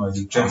ask me, was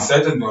the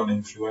trendsetter ndio wana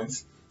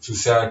influence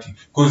society.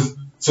 Because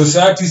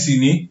society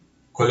si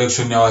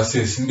collection ya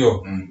wasee,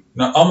 ndio.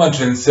 Na ama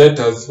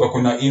trendsetters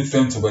wako na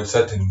influence over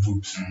certain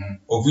groups.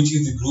 Of which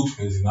is the groups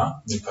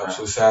zina make up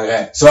society.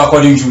 Yeah. So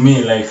according to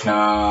me, like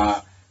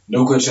na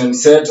ndio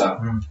trendsetter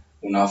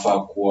unafaa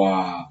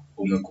kuwa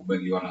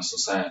umekubaliwa na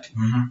society.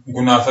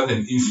 Kuna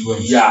certain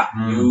influence. Yeah,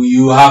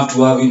 you have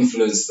to have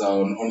influence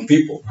on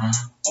people,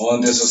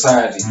 on the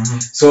society.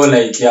 So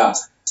like yeah,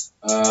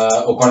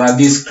 ukona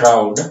this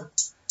crowd,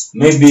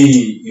 maybe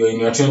you're in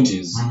your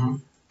 20s.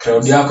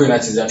 Crowd yako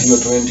inacheza hiyo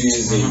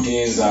 20s,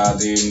 80s,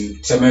 then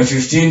sema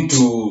 15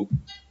 to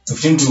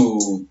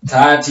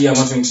 30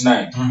 ama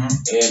 29.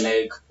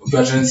 Like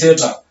ukiwa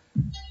trendsetter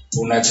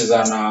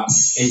unacheza na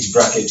age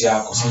bracket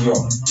yako,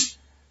 sio?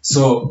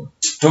 So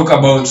talk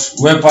about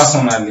where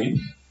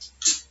personally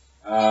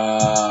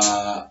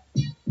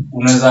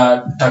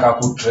unaweza taka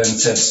ku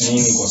trendset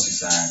nini kwa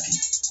society,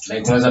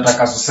 like unaweza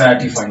taka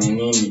society fanye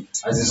nini,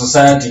 as a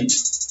society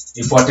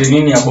ifuate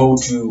nini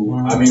about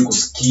you,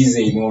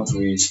 kusikize in what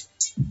way.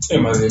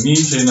 Mimi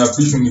china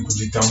piece ni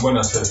kujitambua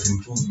na self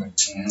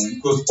improvement,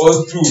 because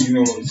all through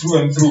through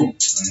and through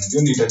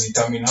you need to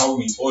determine how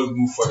we all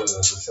move forward as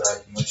a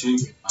society.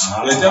 Machini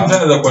ile time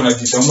sana za kuwa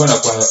najitambua na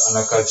kwa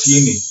anakaa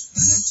chini,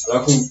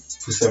 alafu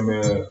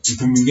tuseme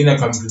mtu mwingine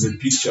come to the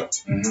picture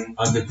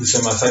and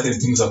kusema certain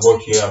things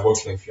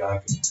about life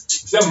yake.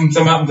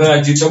 Sema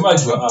mtajitambua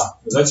jua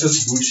that's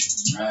just bullshit.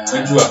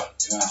 Najua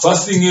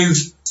first thing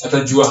is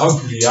atajua how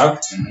to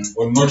react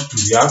or not to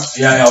react.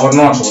 Or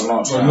not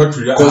to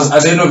react, because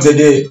at the end of the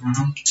day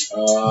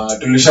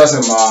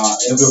tulishasema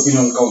every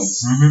opinion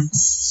counts.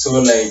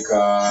 So like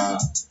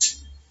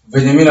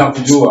venye mimi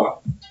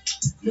nakujua,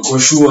 niko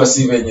sure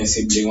si venye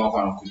sibling wako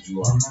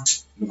anakujua,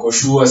 niko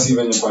sure si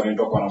venye parent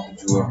wako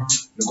anakujua,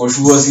 niko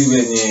sure si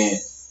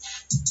venye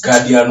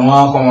guardian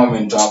wako ama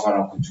mentor wako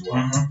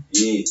anakujua.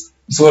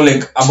 So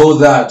like about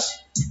that,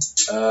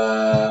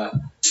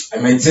 I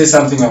might say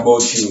something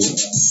about you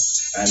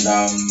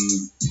and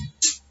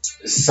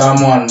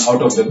someone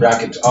out of the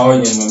bracket au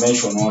yenye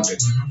mention wote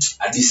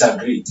I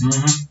disagree.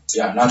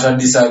 Not I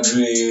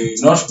disagree,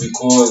 not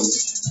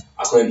because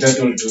ako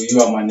entitled to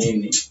you ama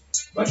nini,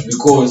 but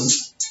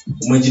because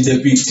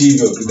umejidepict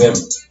hivyo to them.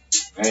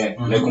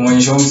 Like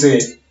umonyesha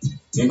mse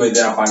ni by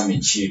the hapa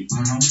nimechill,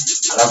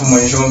 alafu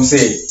umonyesha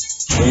mse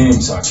ni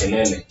mswa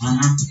kelele,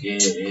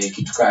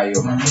 kitu kaa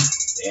hiyo.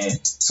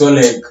 So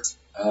like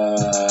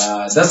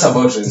that's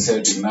about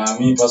trendsetting. Na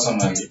me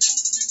personally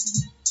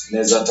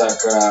naweza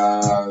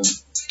taka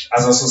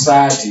as a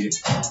society,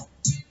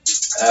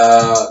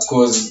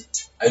 cause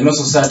I know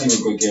society ni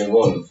quick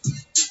evolve.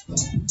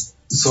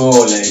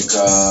 So like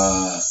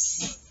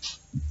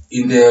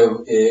in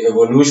the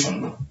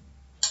evolution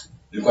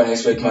you can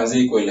expect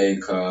manzi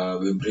like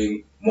we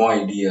bring more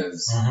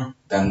ideas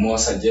than more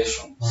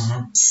suggestions.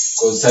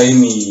 Cause sai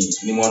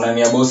ni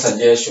monani about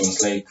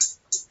suggestions, like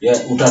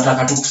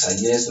utataka tu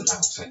kusuggest,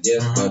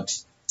 but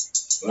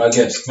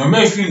unaget na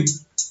me feel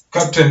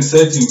captain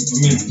setting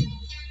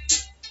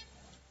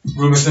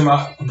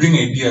umesema bring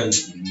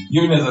ideas.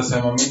 You unaweza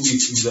sema maybe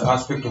it's in the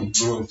aspect of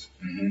growth,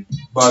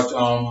 but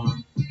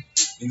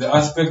in the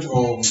aspect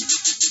of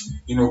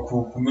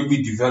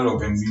maybe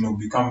develop and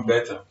become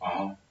better.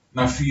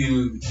 Na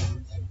feel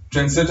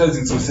trendsetters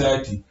in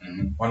society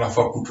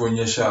wanafaa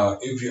kutuonyesha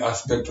every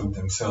aspect of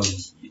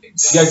themselves.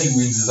 Si ati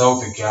wins zao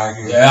peke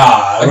yake.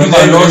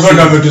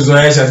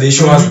 They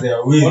show us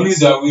their wins. Only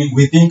their wins.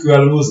 We think we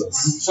are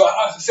losers. So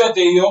si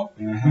ati hiyo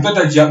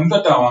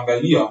mtata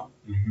waangalia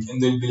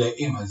and they'll be like,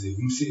 hey maze,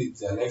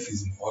 their life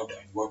is in order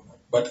and whatnot.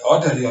 But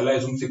what I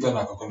realize pia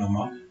nakakona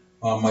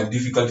ma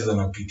difficulties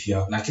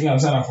anapitia. Na kila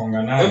mtu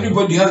anafunga nayo.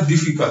 Everybody has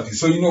difficulties.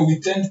 So we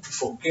tend to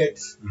forget.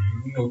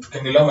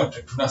 Tukendelama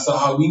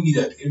tunasahau wingi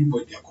that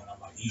everybody akona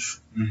issue.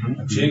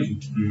 Check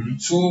it.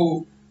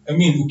 So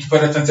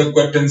ukipata chance ya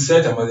kuwa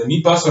trendsetter, maze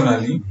me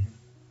personally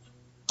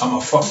I'm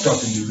a fucked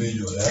up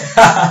individual,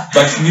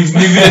 but ni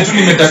vile tu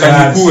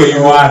nimetaka nikue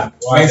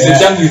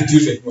mindset yangu is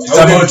different. It's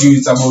about you.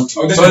 It's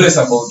always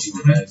about you.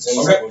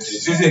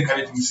 Sisi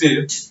encourage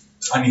msee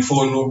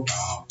anifollow.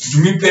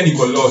 Mimi pia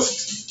niko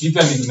lost.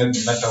 Kipa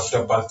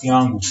natafuta path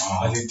yangu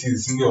as it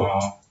is, ndio.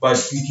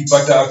 But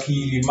nikipata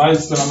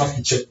milestone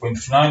ama checkpoint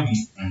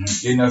fulani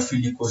ina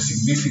feel iko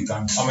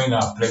significant ama ina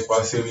apply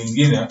kwa sehemu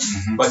nyingine,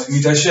 but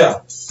nitashare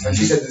at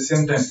the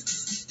same time.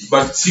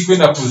 But siko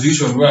in a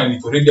position where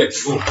niko ready at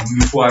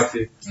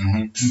nifuate.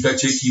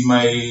 Nitacheki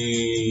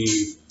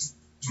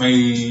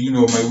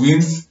my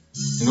wins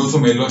and also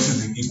my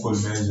losses in equal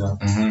measure.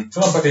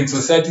 So napata in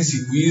society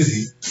siku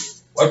hizi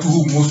watu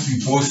who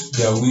mostly post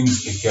their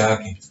wins peke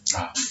yake.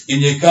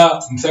 Yenye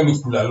ka msame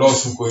kula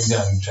loss huko nje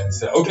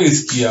anamchanisa.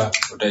 Utaisikia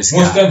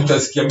most time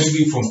utasikia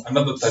maybe from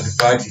another third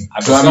party.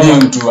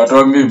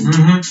 Atuambie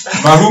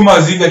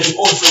Maruma zika ki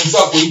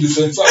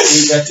so kwa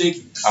hivi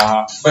atake.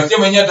 But yeye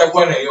mwenyewe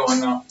atakuwa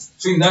anaiona.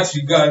 So in that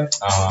regard,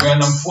 when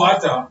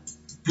anamfuata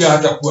pia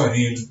hatakuwa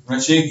real.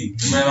 Unacheki?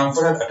 When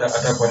anamfuata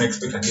atakuwa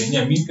expect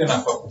atenya mimi pia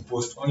nafaa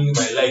kupost only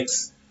my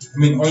likes. I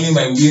mean only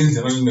my wins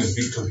and only my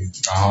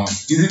victories.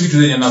 Hizi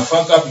vitu zenye na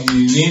fuck up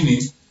ni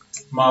nini?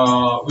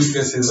 Ma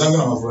weaknesses zangu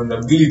na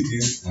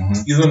vulnerabilities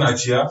hizo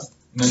naachia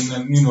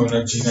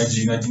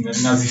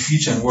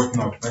nazificha and what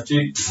not.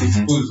 Nacheki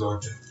expose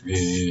zote.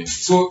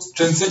 So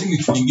trend setting ni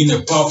kitu kingine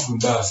powerful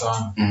mbaya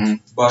sana.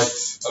 But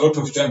a lot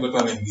of times watu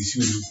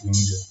wanaingisiwa huku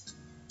nje.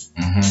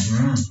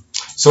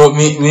 So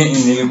mi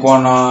nilikuwa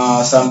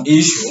na some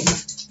issue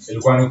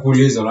ilikuwa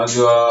nikuuliza,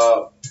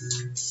 unajua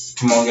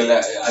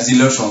tumeongelea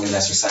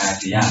tumeongelea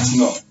society, you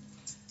know.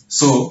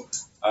 So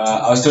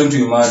I was trying to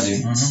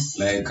imagine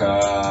like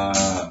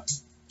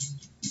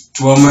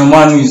to a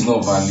man who is no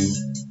value.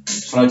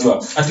 So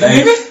unajua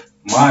like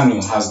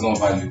money has no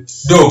value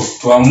though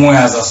to a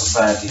as a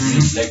society,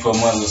 like to a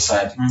as a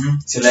society.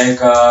 So like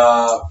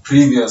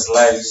previous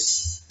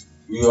lives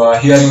we were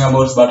hearing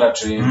about butter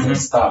trades and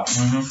stuff.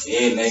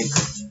 Like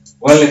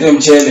well, let them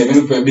chele when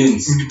you pay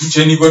beans.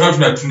 Cheni go not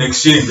to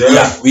exchange.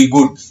 Yeah, we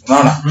good.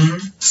 No.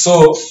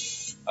 So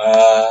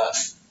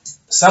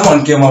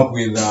someone came up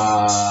with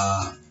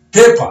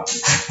paper.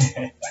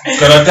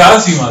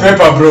 Karatasi man.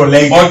 Paper bro,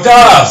 like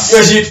otas.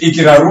 Your shit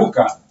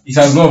ikiraruka, it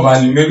has no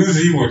value.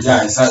 Meluzi hivyo.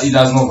 Yeah, it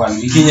has no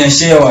value.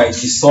 Ikinyeshewa,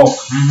 ikisok,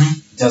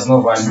 it has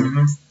no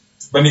value.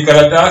 But ni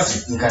karatasi.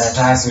 Ni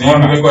karatasi.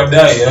 Unaona kwa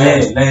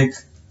dai. Like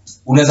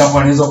unaweza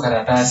kuwa hizo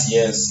karatasi,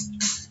 yes.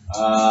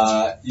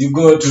 You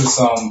go to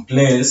some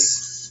place,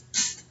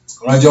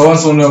 unajua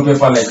once on your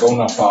paper like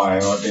una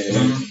power yote.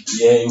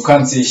 Yeah, you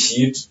can't say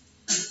shit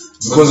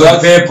because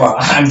of paper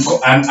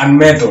and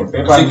metal.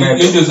 Paper and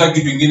metal. Ndio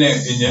zaki vingine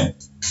yenye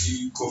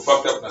iko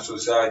fucked up na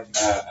society.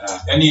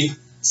 Yani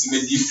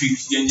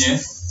imedepict yenye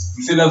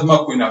mse lazima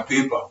kuwe na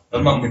paper,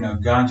 lazima kuwe na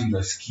ganji ndio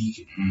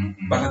asikike.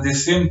 But at the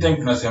same time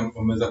tunasema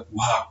umeweza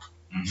kuhack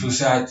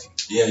society.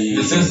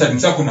 The sense that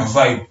msa kuna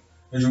vibe.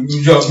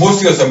 Unajua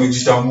most of us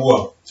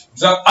amejitambua.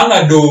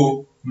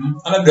 Anado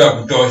ya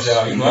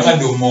kutosha,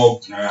 anado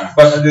mob.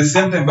 But at the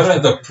same time bado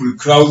anaweza pull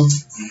crowd,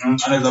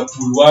 anaweza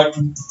pull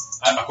watu,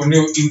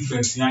 akoneo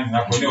influence yani,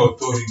 akoneo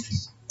authority.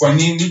 Kwa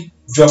nini?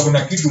 Jua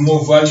kuna kitu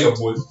more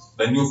valuable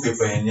than your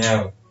paper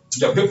yenyewe.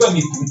 Jua paper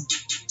ni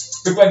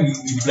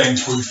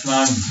blindfold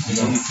fulani,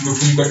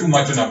 tumefunika tu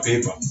macho na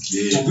paper.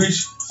 Of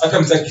which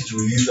hata msaki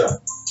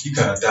kiuliza hii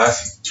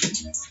karatasi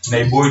na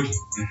iboti.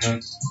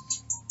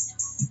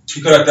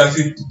 Hii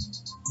karatasi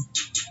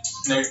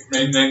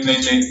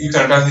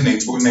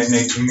na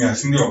itumia,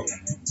 sindio?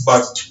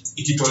 But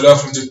ikitolewa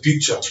from the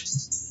picture,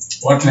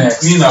 what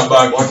next? Nina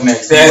bag. What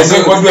next?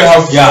 What do I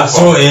have to offer?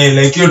 So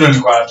like you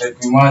don't like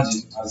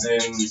imagine as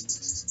in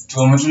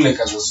to like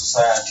as a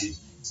society,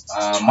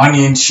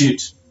 money ain't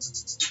shit.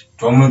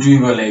 To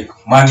like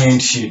money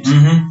ain't shit.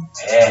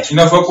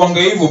 Inafaa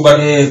kuanga hivyo, but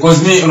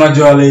because me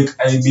unajua like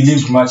I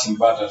believe much in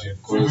barter trade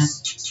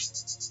because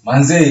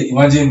manze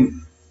imagine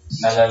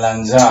nalala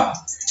njaa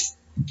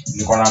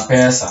niko na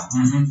pesa.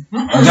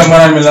 Unajua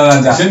mbona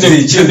nimelala njaa?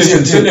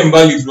 Sende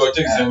mbali bro,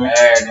 check sema.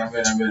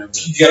 Niambie.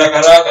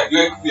 Kigaraka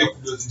hiyo ya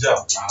kudozi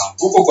njaa.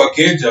 Huko kwa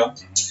keja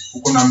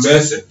uko na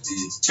mbese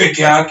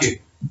peke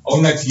yake.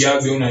 Hauna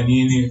tiabe una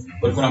nini?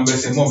 But kuna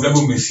mbese mob labda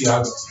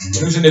umesiaga.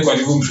 Unasende kwa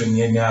livu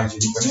mshenieni aje.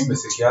 Niko na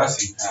mbese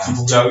kiasi.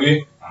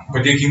 Kibugawe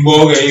patie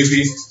kimboga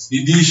hivi,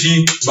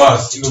 didishi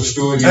bas ino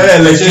story.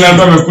 Like kila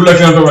mtu amekula,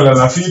 kila mtu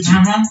amelala fit.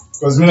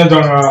 Because mimi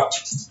najua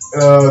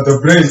the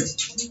brain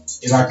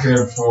is a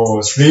crave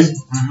for sleep,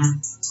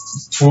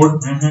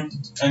 food,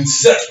 and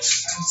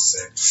sex.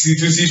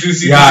 Situ.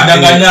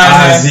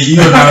 Yeah,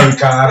 hiyo na we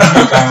can.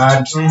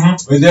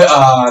 With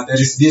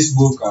there is this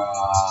book,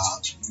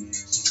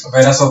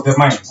 Virus of the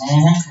Mind.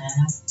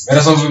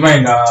 Virus of the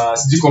Mind,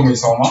 sijui kama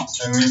umesoma.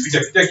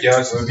 Nimepita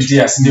kiasi.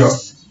 Nimepitia, ndio.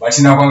 But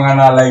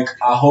inakuanga like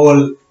a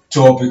whole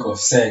topic of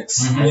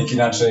sex. Like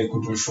ina try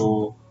to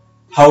show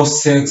how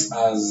sex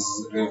has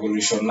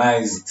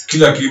revolutionized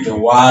the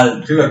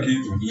world. Kila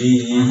kitu.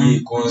 Yeah,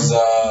 because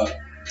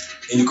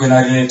ilikuwa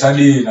na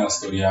related na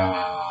story ya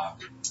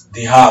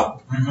The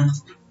Hub.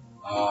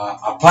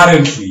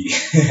 Apparently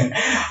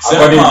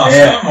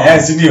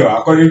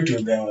according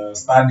to the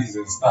studies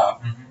and stuff,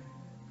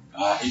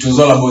 it was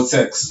all about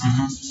sex.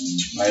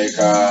 Like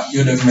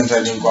your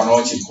documentary nilikuwa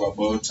watch it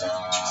about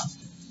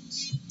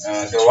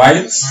the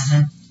whites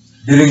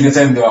during the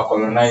time they were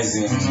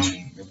colonizing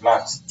the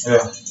blacks.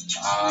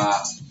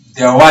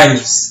 Their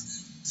wives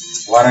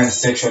weren't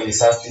sexually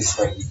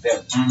satisfied with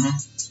them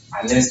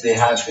unless they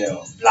had the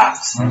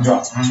blacks. And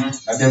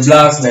the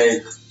blacks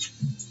like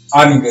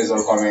niggas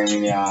were coming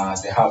in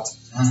the Hub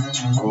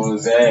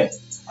because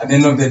at the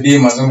end of the day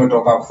manze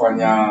umetoka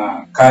kufanya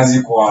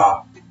kazi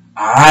kwa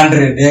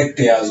 100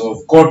 hectares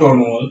of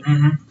cotton wool.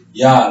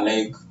 Yeah,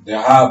 like they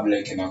have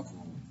like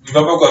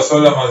Mkapa kwa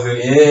sola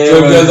maze.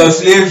 So there's a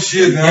slave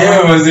shit.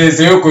 Maze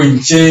so yuko in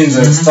chains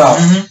and stuff.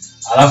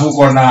 Alafu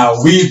uko na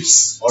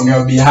whips on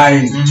your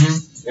behind.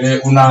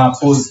 Una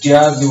pose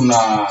kiazi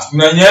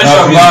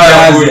unanyesha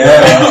mbaya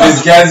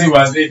pose kiazi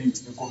maze ni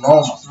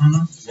kunoma.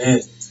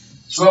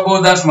 So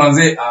about that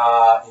maze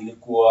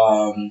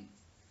ilikuwa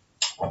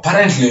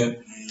apparently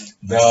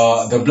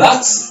the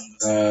blacks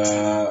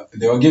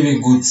they were giving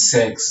good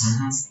sex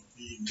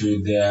to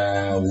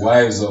the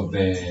wives of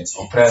the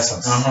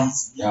oppressors.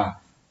 Yeah.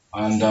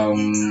 And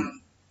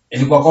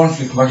ilikuwa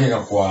conflict mpaka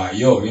ikakuwa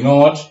you know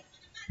what,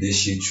 this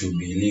shit should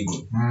be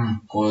illegal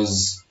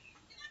because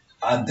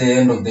at the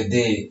end of the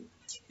day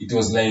it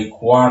was like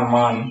one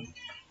man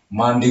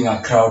manding a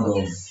crowd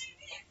of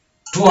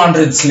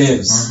 200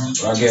 slaves.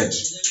 Get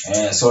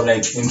so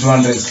like in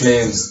 200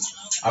 slaves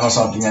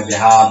something at the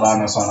harbor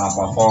ana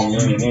perform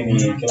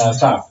nini kila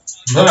stuff.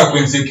 Ndana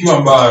kuinsecure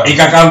mbaya. It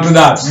can come to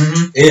that.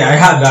 I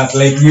had that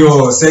like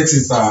sex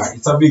is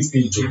it's a big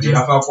thing.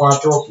 Inafa kwa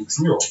topics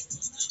ndio.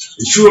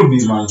 It should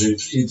be man.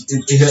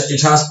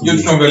 It has to be. You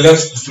tunaongelea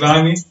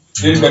fulani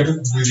ili bado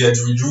kuguzia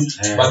juu.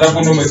 But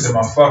hapo ndo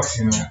umesema facts,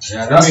 you know.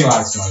 Yeah, that's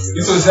facts man.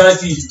 In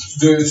society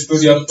the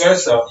story of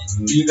pesa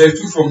is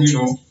too from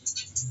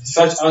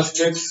such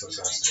aspects.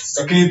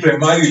 Lakini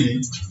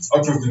primarily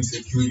out of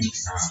insecurity.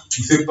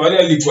 Msepale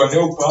alikuwa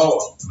neo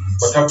power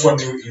but hakuwa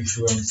neo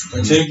influence.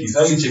 Cheki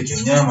sali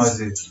cheki nyama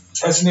zetu.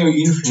 That's neo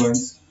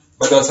influence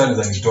but sasa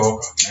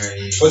zanitoka.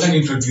 Sasa ni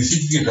introduce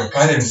it to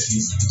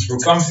currency. So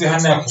kama si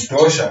hana ya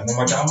kutosha no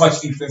matter how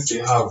much influence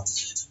they have.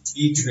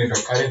 Hii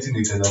kitu currency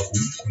ndio itaweza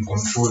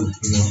kumcontrol,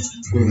 you know,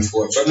 going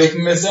forward. But like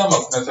nimesema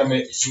kuna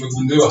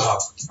tumegundua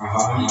hapa.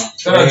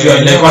 Sana jua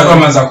ile watu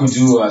wameanza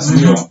kujua,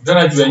 sio?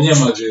 Sana jua yenyewe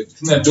maze.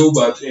 Sina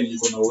doba tu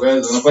niko na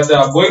uwezo.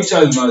 Unapata boy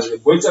child maze.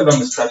 Boy child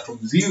amestart from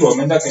zero,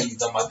 ameenda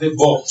kaingiza maze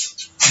box.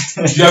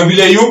 Jua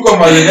vile yuko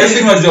maze.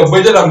 Next maze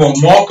boy child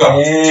amomoka.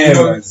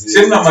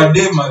 Sema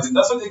madema.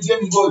 That's what the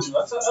game goes.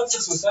 That's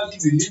a society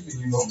we live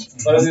in, you know.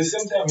 But at the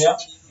same time, yeah,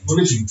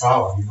 knowledge is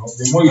power, you know.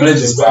 The more you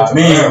knowledge is power.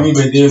 Me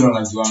by the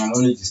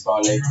knowledge is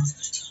power. Like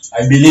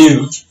I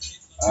believe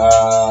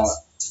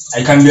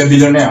I can be a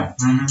billionaire,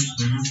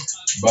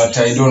 but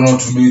I don't know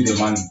what to do with the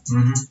money.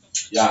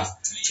 Yeah,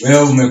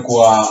 wewe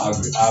umekuwa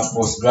a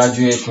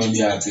postgraduate,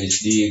 maybe a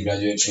PhD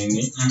graduate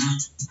nini,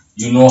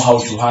 you know how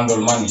to handle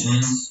money.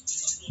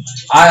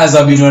 I as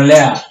a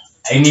billionaire,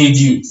 I need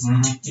you.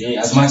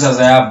 As much as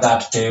I have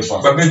that paper.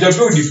 But it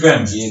all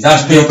depends.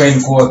 That paper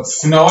in quotes.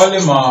 Kuna wale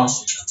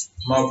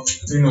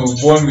you know,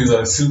 born with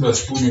a silver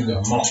spoon in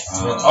their mouth.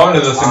 I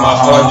want to say my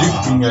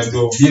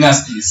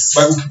dynasties.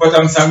 But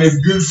ukipata msame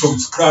build from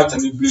scratch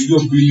and build your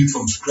building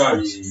from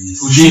scratch.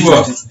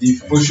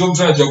 For sure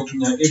msana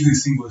kutumia every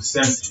single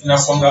cent.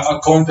 Inakuanga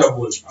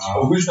accountable.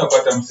 Which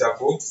unapata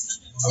msako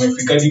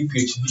amefika di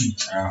PhD.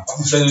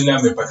 Afu sasa yule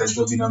amepata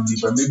job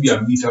inamlipa maybe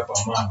a meter per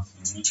month.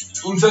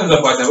 Msana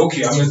zapata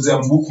okay amezea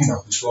mbuku na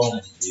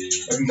kusoma.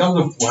 But in terms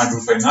of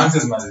handle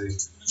finances maze.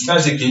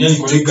 Sasa Kenya ni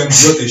koleka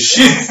yote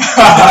shit.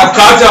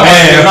 Akata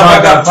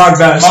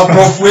unapata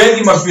maprof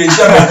wengi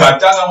mapicha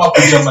makatanga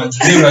mapicha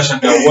mazee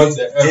unashanga what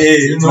the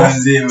you know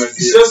it's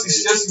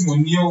just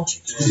monio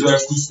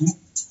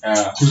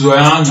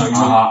kuzoeana, you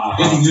know,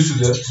 getting used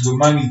to the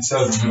money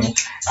itself, you know.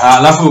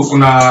 Alafu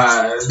kuna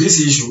this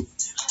issue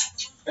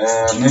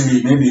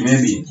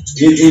maybe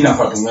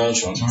enough to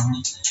mention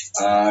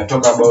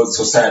talk about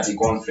society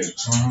conflict.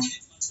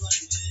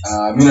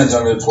 Mimi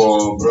najua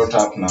niko brought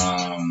up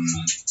na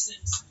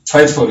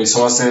fight for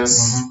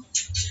resources,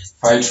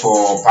 fight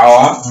for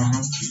power,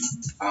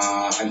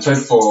 and fight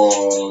for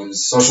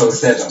social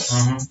status.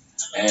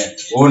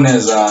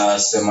 Unaweza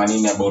sema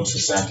nini about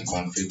society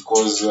conflict?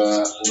 Because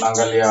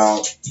unaangalia,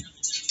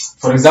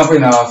 for example,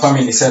 in our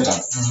family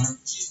setup,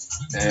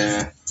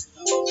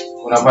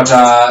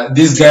 unapata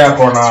this guy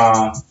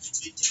akona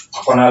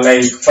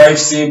like 5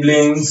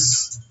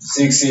 siblings,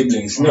 6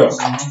 siblings, no?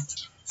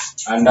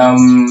 And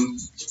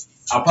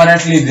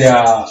apparently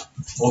their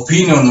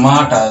opinion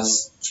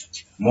matters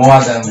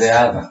more than the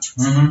other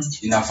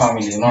in a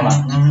family, you know.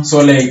 So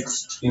like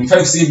in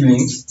 5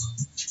 siblings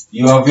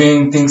you are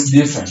doing things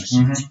different.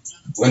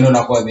 When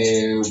unakuwa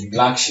the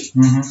black sheep,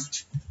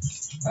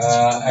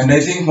 and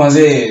I think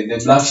maze the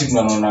black sheep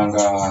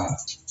naonanga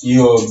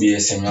hiyo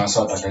BS yenyewe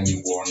sio atakangi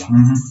kuona.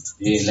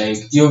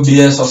 Like hiyo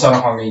BS sasa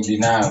anakwanga in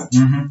denial.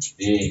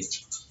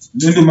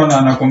 Ndio maana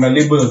anakonga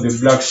label of the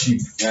black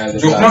sheep.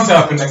 So kuna mtu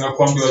anapenda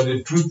kuambia the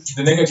truth,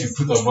 the negative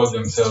truth about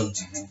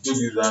themselves. Ndio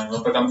design.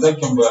 Unapata mtu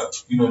akiambia,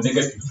 you know,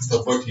 negative truth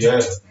about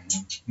yeye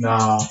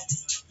na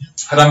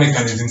hata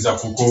mechanisms za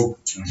kucope.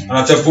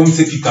 Anachapo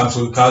msiki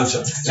cancel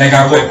culture. Like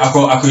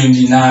ako in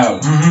denial.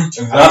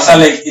 That's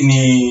like in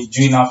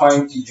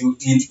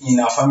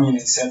a family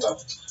setup.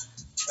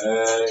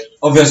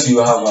 Obviously you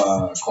have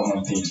a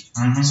common thing.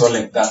 So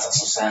like that's a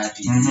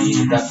society.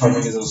 That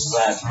family is a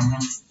society.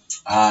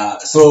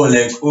 So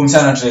like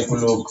umsana try to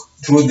look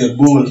through the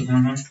bull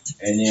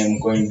enye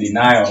mko in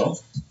denial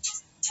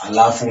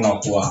alafu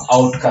unakuwa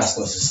outcast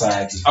of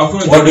society.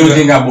 What do you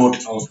think about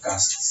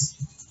outcasts?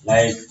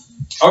 Like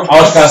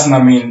outcast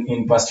I mean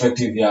in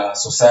perspective ya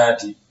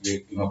society,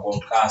 you know,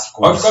 outcast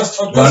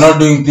you are not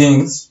doing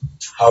things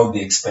how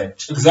they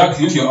expect.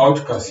 Exactly, you're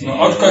outcast.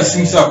 Outcast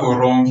seems like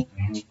wrong.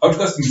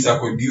 Outcast seems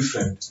like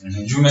different.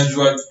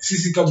 Unajua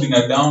sisi kama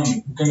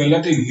binadamu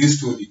ukiangalia in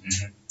history,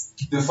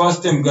 the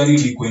first time gari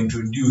ilikuwa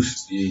introduced,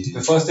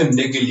 the first time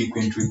ndege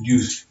ilikuwa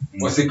introduced,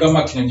 wase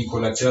kama kina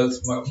Nikola Tesla,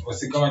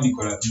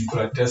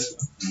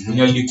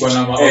 mwenye alikuwa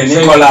na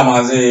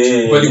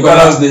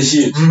Nikola was the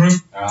shit.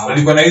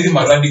 Walikuwa na hizi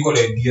radical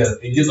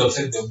ideas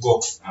outside the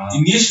box.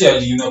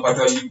 Initially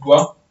unapata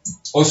walikuwa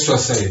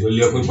ostracized,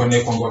 walikuwa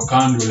kwa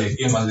kando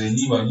like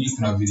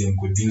kuna vile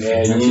mko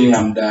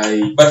different.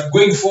 But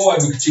going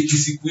forward ukicheki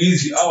siku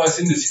hizi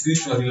the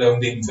situation rely on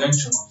the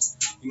invention,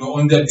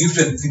 on their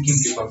different thinking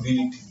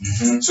capability.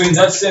 So in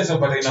that sense,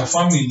 but in a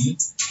family,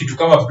 kitu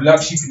kama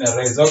black sheep ina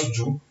rise up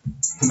juu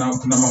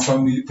kuna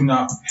mafamily,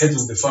 kuna heads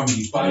of the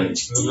family pale.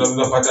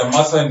 Unapata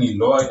masa ni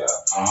lawyer,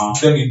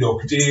 then ni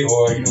doctor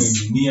or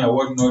engineer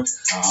what not.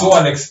 So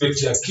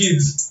unexpect your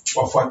kids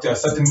wafuate a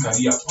certain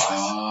career path.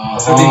 A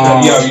certain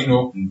career,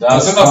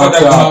 That's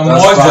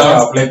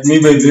like me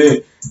by the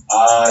way.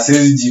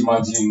 Says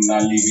imagine I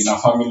live in a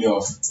family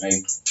of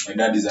like my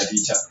dad is a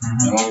teacher,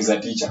 my mom is a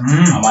teacher,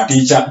 I'm a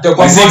teacher,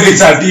 my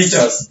siblings are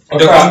teachers. To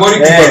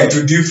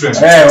different.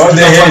 What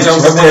the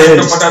hell?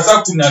 Utapata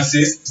sasa kuna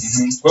say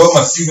kwa hiyo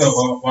masiga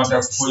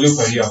wanataka kufollow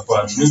career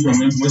path.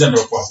 Mmoja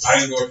ndio kwa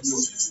pilot,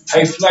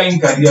 high flying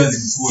careers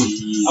in school.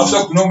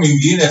 After kuna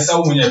mwingine sasa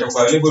mwenye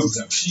atakuwa label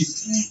black sheep,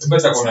 but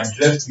atakuwa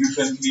dress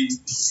differently,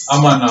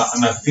 ama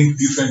ana think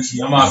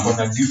differently, ama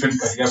akona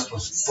different career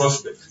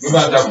prospects. Maybe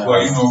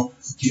atakuwa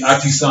ki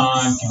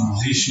artisan, ki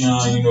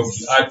musician,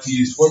 ki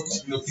artist, what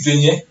kitu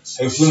yenye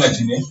haifuna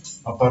chini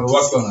aparo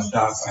wake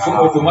wanataka. So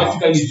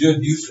automatically you're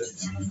different.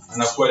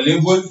 Anakuwa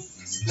label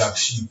black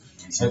sheep.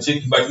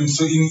 But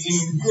so in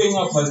growing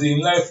up as in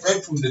life,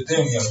 right from the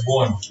time you're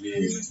born,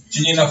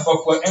 chenye nafaa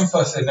kwa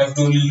emphasize na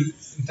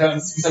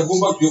go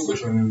back to your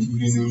question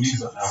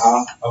uliniuliza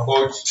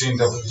about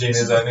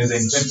changes that is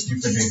invent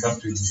different when it comes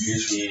to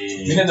education.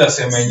 Mimi naweza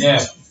sema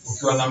yenyewe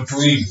ukiwa na mtu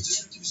hii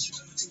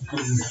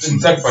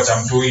mtakipata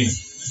mtu hii,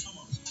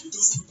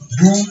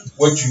 do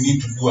what you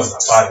need to do as a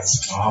parent.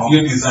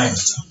 Your design.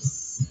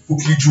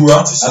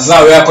 Ukijua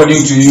sasa we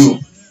according to you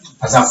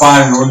as a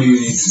parent, what do you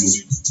need to do?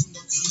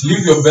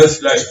 Live your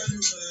best life.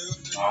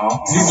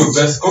 Live your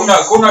best.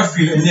 Kuna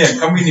feel yenyewe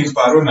kama ni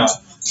parona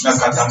na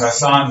katanga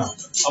sana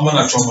ama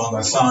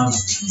nachomanga sana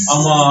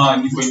ama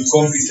niko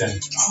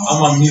incompetent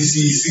ama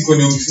mimi siko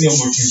na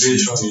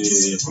motivation.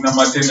 Kuna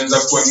matendo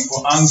kwa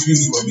niko angry,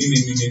 niko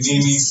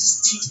nini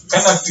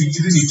kana feel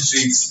hizi ni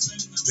traits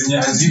zenye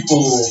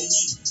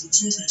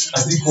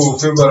haziko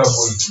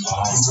favorable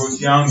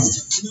growth yangu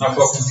na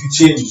kwa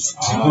kuzichange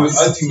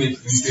because ultimately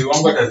mpe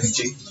wangu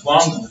atazicheck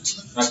wangu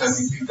na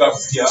atazipick up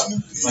pia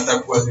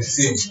natakuwa the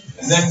same.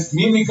 And then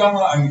mimi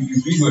kama an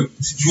individual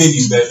sijui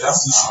ni better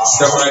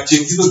nitakuwa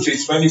check hizo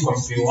traits fani kwa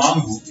mpe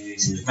wangu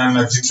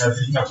na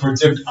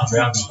project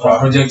yangu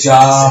project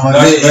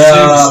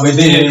ya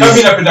bedeni kama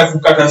ninapenda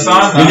kukata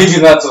sana believe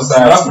in that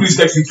society. Alafu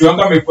nisikia kitu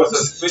yangu amekuwa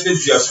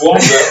suspended ya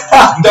pombe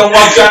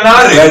nitamwacha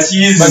nare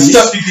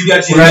sitafikiria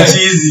tena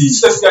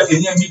sitafikiria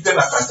tena mimi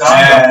tena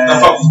katanga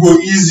nafaa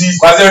kugo easy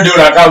kwanza ndio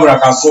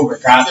unakaa pombe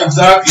kata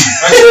exactly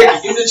na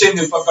check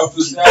change mpaka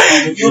to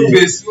say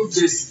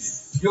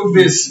your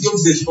base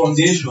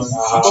foundation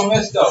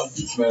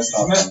it's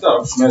messed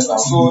up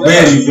so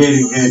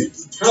very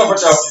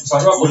tunapata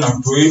paro kuna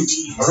mtoi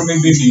paro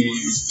maybe ni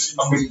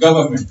public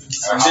government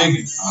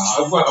andege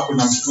hapo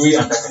kuna mtoi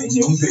ataka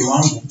yenye mpe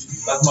wangu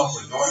lazima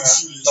kwa lawyer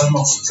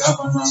lazima kwa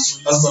governor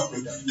lazima kwa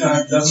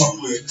daktari lazima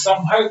kwa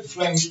some high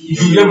flying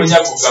yule mwenye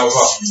hapo gava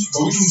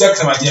kwa vitu mtaka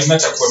kama nyama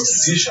atakuwa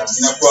musician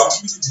inakuwa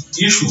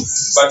issue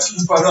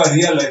but paro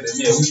realize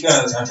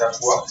yenyewe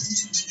atakuwa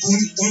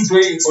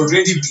mtoi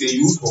already play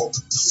yuko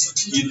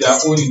in their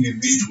own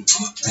individual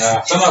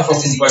sana kwa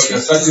kumpatia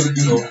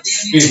certain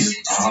space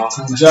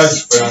to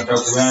judge para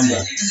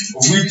kuenda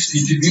which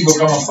ikidigo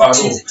kama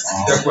paro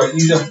itakuwa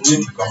easier for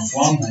you to come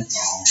kwangu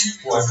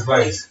for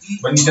advice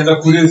but nitaenda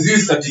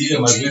kuresist at ile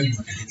mazoezi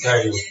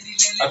mkikayo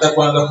hata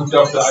kwanza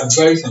kutafuta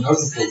advice on how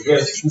to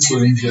progress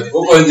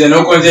huko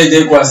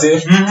nje kwa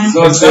safe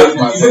so safe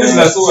man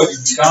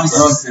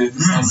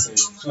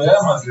so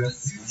yeah man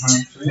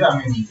so yeah I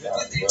mean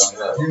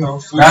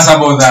that's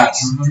about that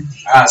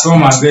so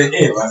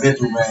mazee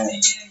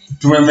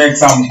to make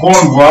some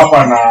convo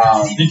hapa na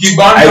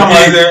nikibanda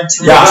mazee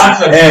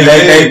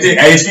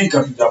I think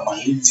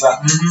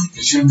tutamaliza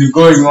it should be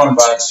going on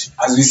but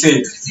as we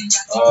said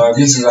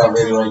this is a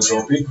very wide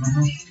topic.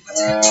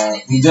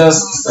 We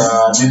just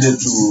needed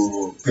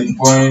to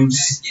pinpoint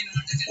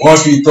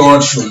what we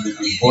thought should be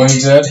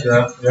pinpointed.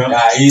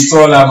 It's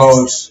all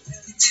about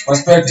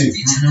perspective.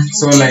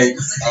 So like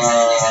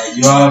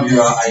you have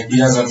your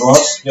ideas and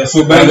what. Yeah,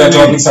 so by the the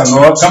topics and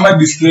what. come a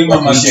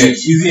disclaimer, man. Appreciate.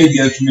 Easy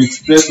idea to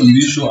express on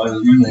this show as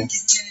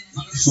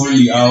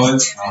solely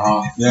ours.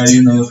 Yeah,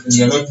 they're not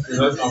meant to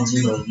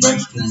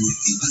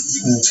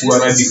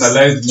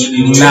radicalize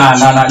many.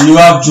 Nah. You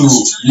have to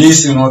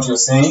listen what you're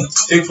saying.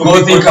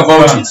 Go think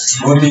about it.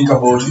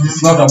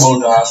 It's not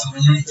about us.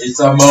 It's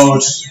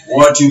about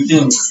what you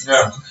think.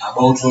 Yeah.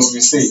 About what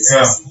we say.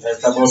 Yeah.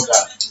 It's about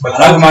that. But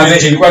alafu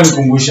manze ilikuwa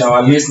nikumbusha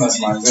our listeners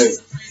manze.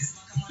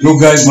 You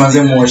guys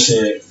manze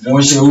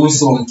mwoshe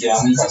uso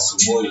mkiamka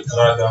asubuhi.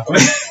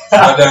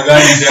 Rada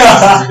gani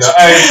tena?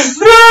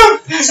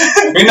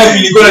 Mimi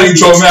nilikuwa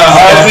nilichomea.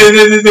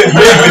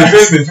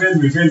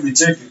 Fail me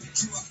check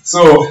it.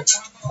 So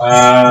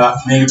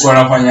nilikuwa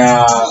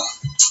nafanya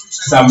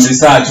some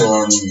research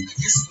on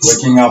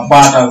waking up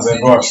patterns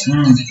and what.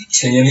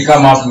 Can you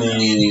come up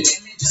ni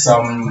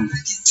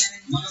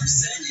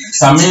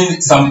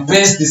some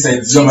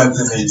pesticides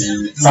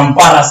some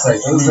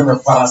parasites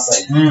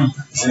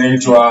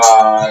zinaitwa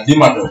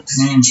Dimadox.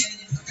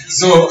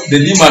 So the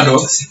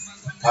Dimadox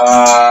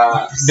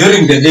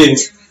during the day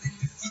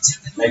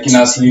like in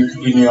a sleep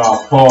in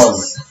your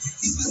pores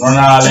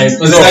unaona like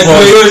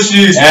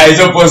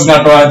hizo pores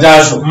zinatoa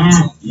jasho.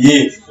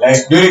 Yeah,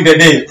 like during the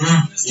day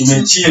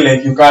imechill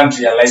like you can't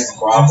realize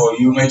iko hapo.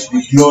 You might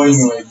be glowing,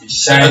 you might be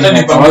shining. Hata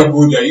nipange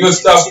buda hiyo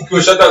stuff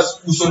ukiwa shata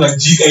uso na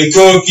jika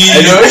itoki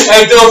iko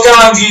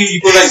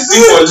like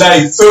simple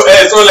light.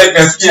 So like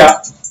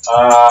nasikia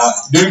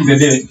during the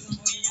day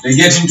they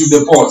get into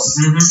the pores.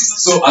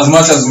 So as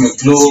much as you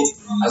glow,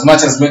 as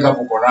much as makeup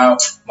uko nayo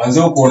manze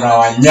uko na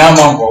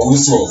wanyama kwa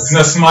uso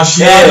zina smash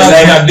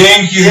na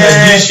denki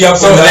na dishi hapo.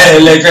 So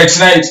like at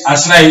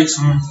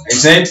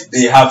night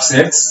they have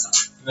sex.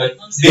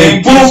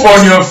 They poop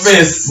on your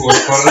face.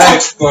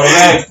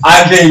 Correct.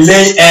 And they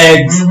lay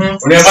eggs.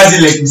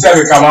 Unimagine like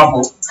msawe kama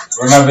hapo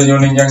unaona venye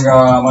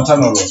unaingianga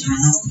maternal ward.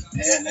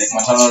 Like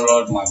maternal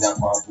ward mwanzo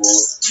hapo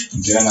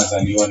mtu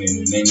anazaliwa ni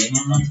nini.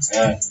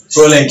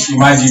 So like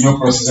imagine your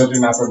process yote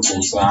inahappen kwa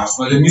uso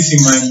wako. Wale mimi si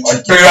mind.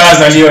 Watu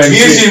wanazaliwa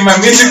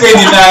mimi si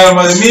kweli nayo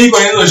mazi mimi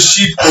kwa hizo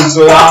shit kwa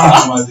uso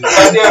wangu mazi.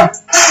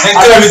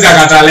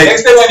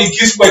 Next time ni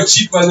kiss kwa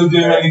cheek mazi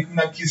ndio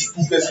na kiss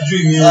pupa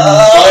sijui nini.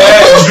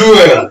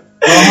 Jue.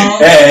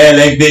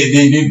 Like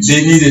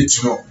they needed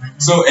to know.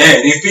 So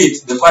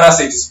repeat, the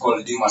parasite is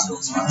called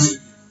Dimadox.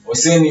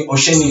 Oseni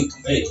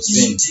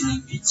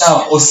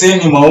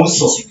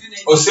mauso.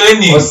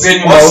 Oseni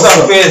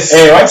mauso.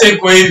 Wacha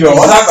iko hivyo.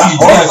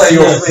 What's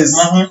your face?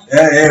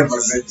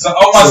 So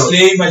almost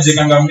lay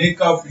majekanga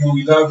makeup,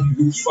 we love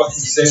you look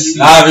fucking sexy.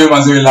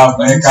 We love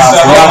makeup.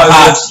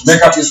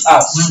 Makeup is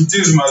art.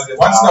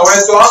 Once na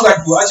wewe anga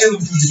tu acha tu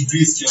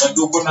breathe.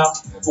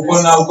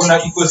 Uko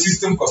na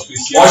ecosystem kwa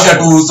face. Acha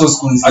tu uso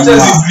skunzi. Acha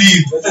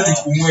breathe, acha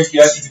zipumue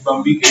kiasi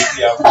zibambike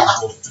pia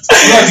hapo.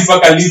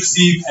 Unajipaka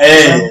lipstick.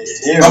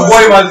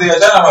 Boy mazi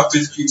ajana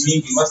maface cream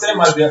mingi. Masema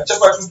mazi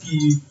chapa tu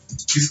ki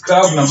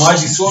scrub na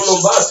maji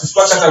solo basi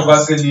usipaka hata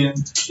vaseline.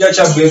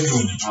 Acha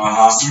bedroom.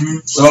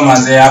 So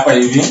mazi hapa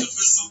hivi.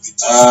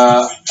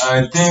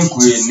 I think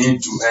we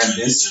need to end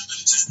this.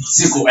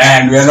 We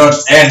are not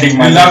ending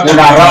my life. We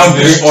are around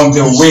on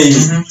the way.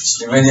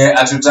 When you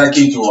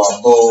atutaki to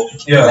a bow,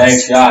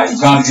 like you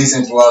can't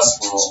listen to us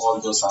for all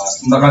those hours.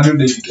 We can do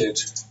dedicate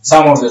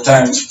some of the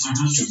time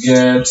to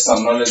get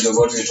some knowledge of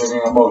what we're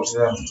talking about.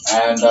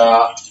 And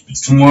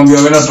tomorrow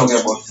we're not talking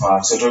about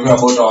facts. We're talking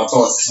about our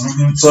thoughts.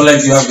 So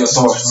like you have your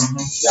thoughts.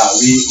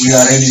 We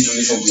are ready to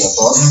listen to your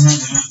thoughts.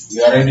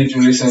 We are ready to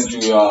listen to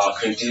your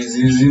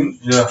criticism.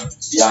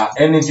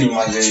 Anything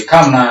when they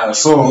come now.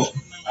 So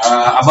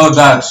about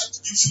that,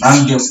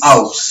 man game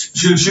out.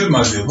 Chill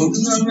maze.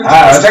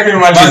 Attacking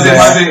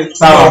maze.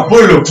 Sawa,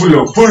 pull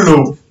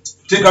up.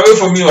 Take away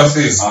from me was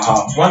saying.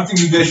 One thing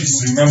you guys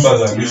should remember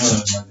that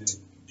listeners maze.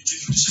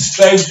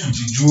 Strive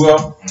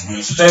kujijua,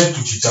 strive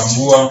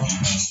kujitambua.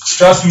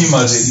 Trust me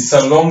maze, it's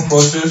a long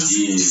process.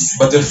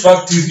 But the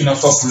fact is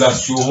inafaa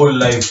last your whole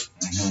life.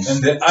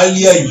 And the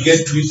earlier you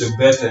get to it, the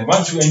better.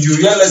 And you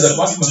realize that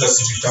once you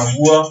must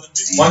kujitambua,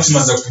 once you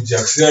must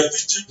accept,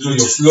 your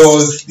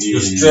flaws,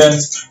 your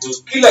strengths,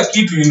 kila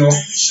kitu,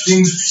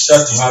 things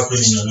start to happen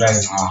in your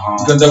life.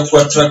 You can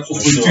attract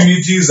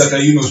opportunities that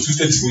are,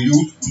 suited for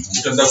you.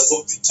 You can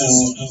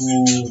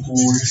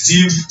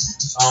receive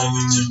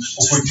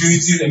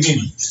opportunities,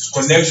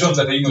 connections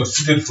that are,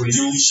 suited for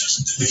you.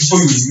 The people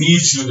you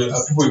meet, the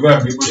people you're going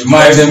to be able to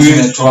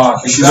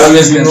network. You should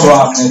always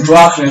network.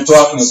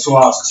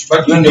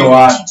 But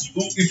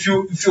if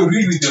you're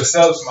real with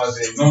yourself,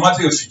 maze, no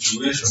matter your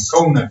situation,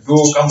 kama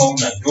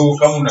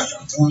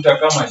unatafuta,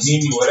 kama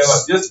nini, whatever,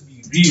 just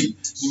be real.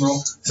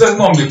 So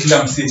not the killer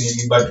I'm saying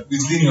anything, but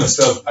within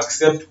yourself,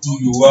 accept who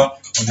you are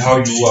and how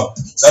you are.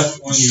 That's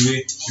the only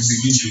way you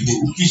begin to go.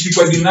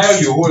 Ukishikwa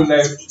denial your whole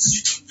life,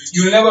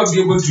 you'll never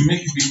be able to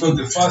make it because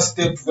the first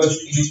step towards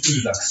anything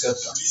is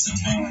acceptance.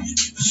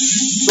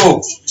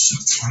 So,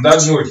 on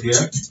that note,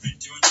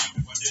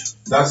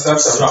 that's a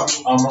wrap.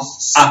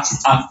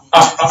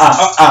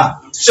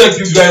 check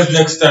you guys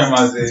next time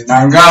as a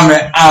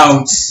Nangame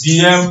out.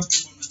 DM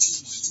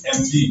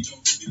MD.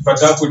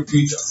 Patapo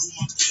Twitter.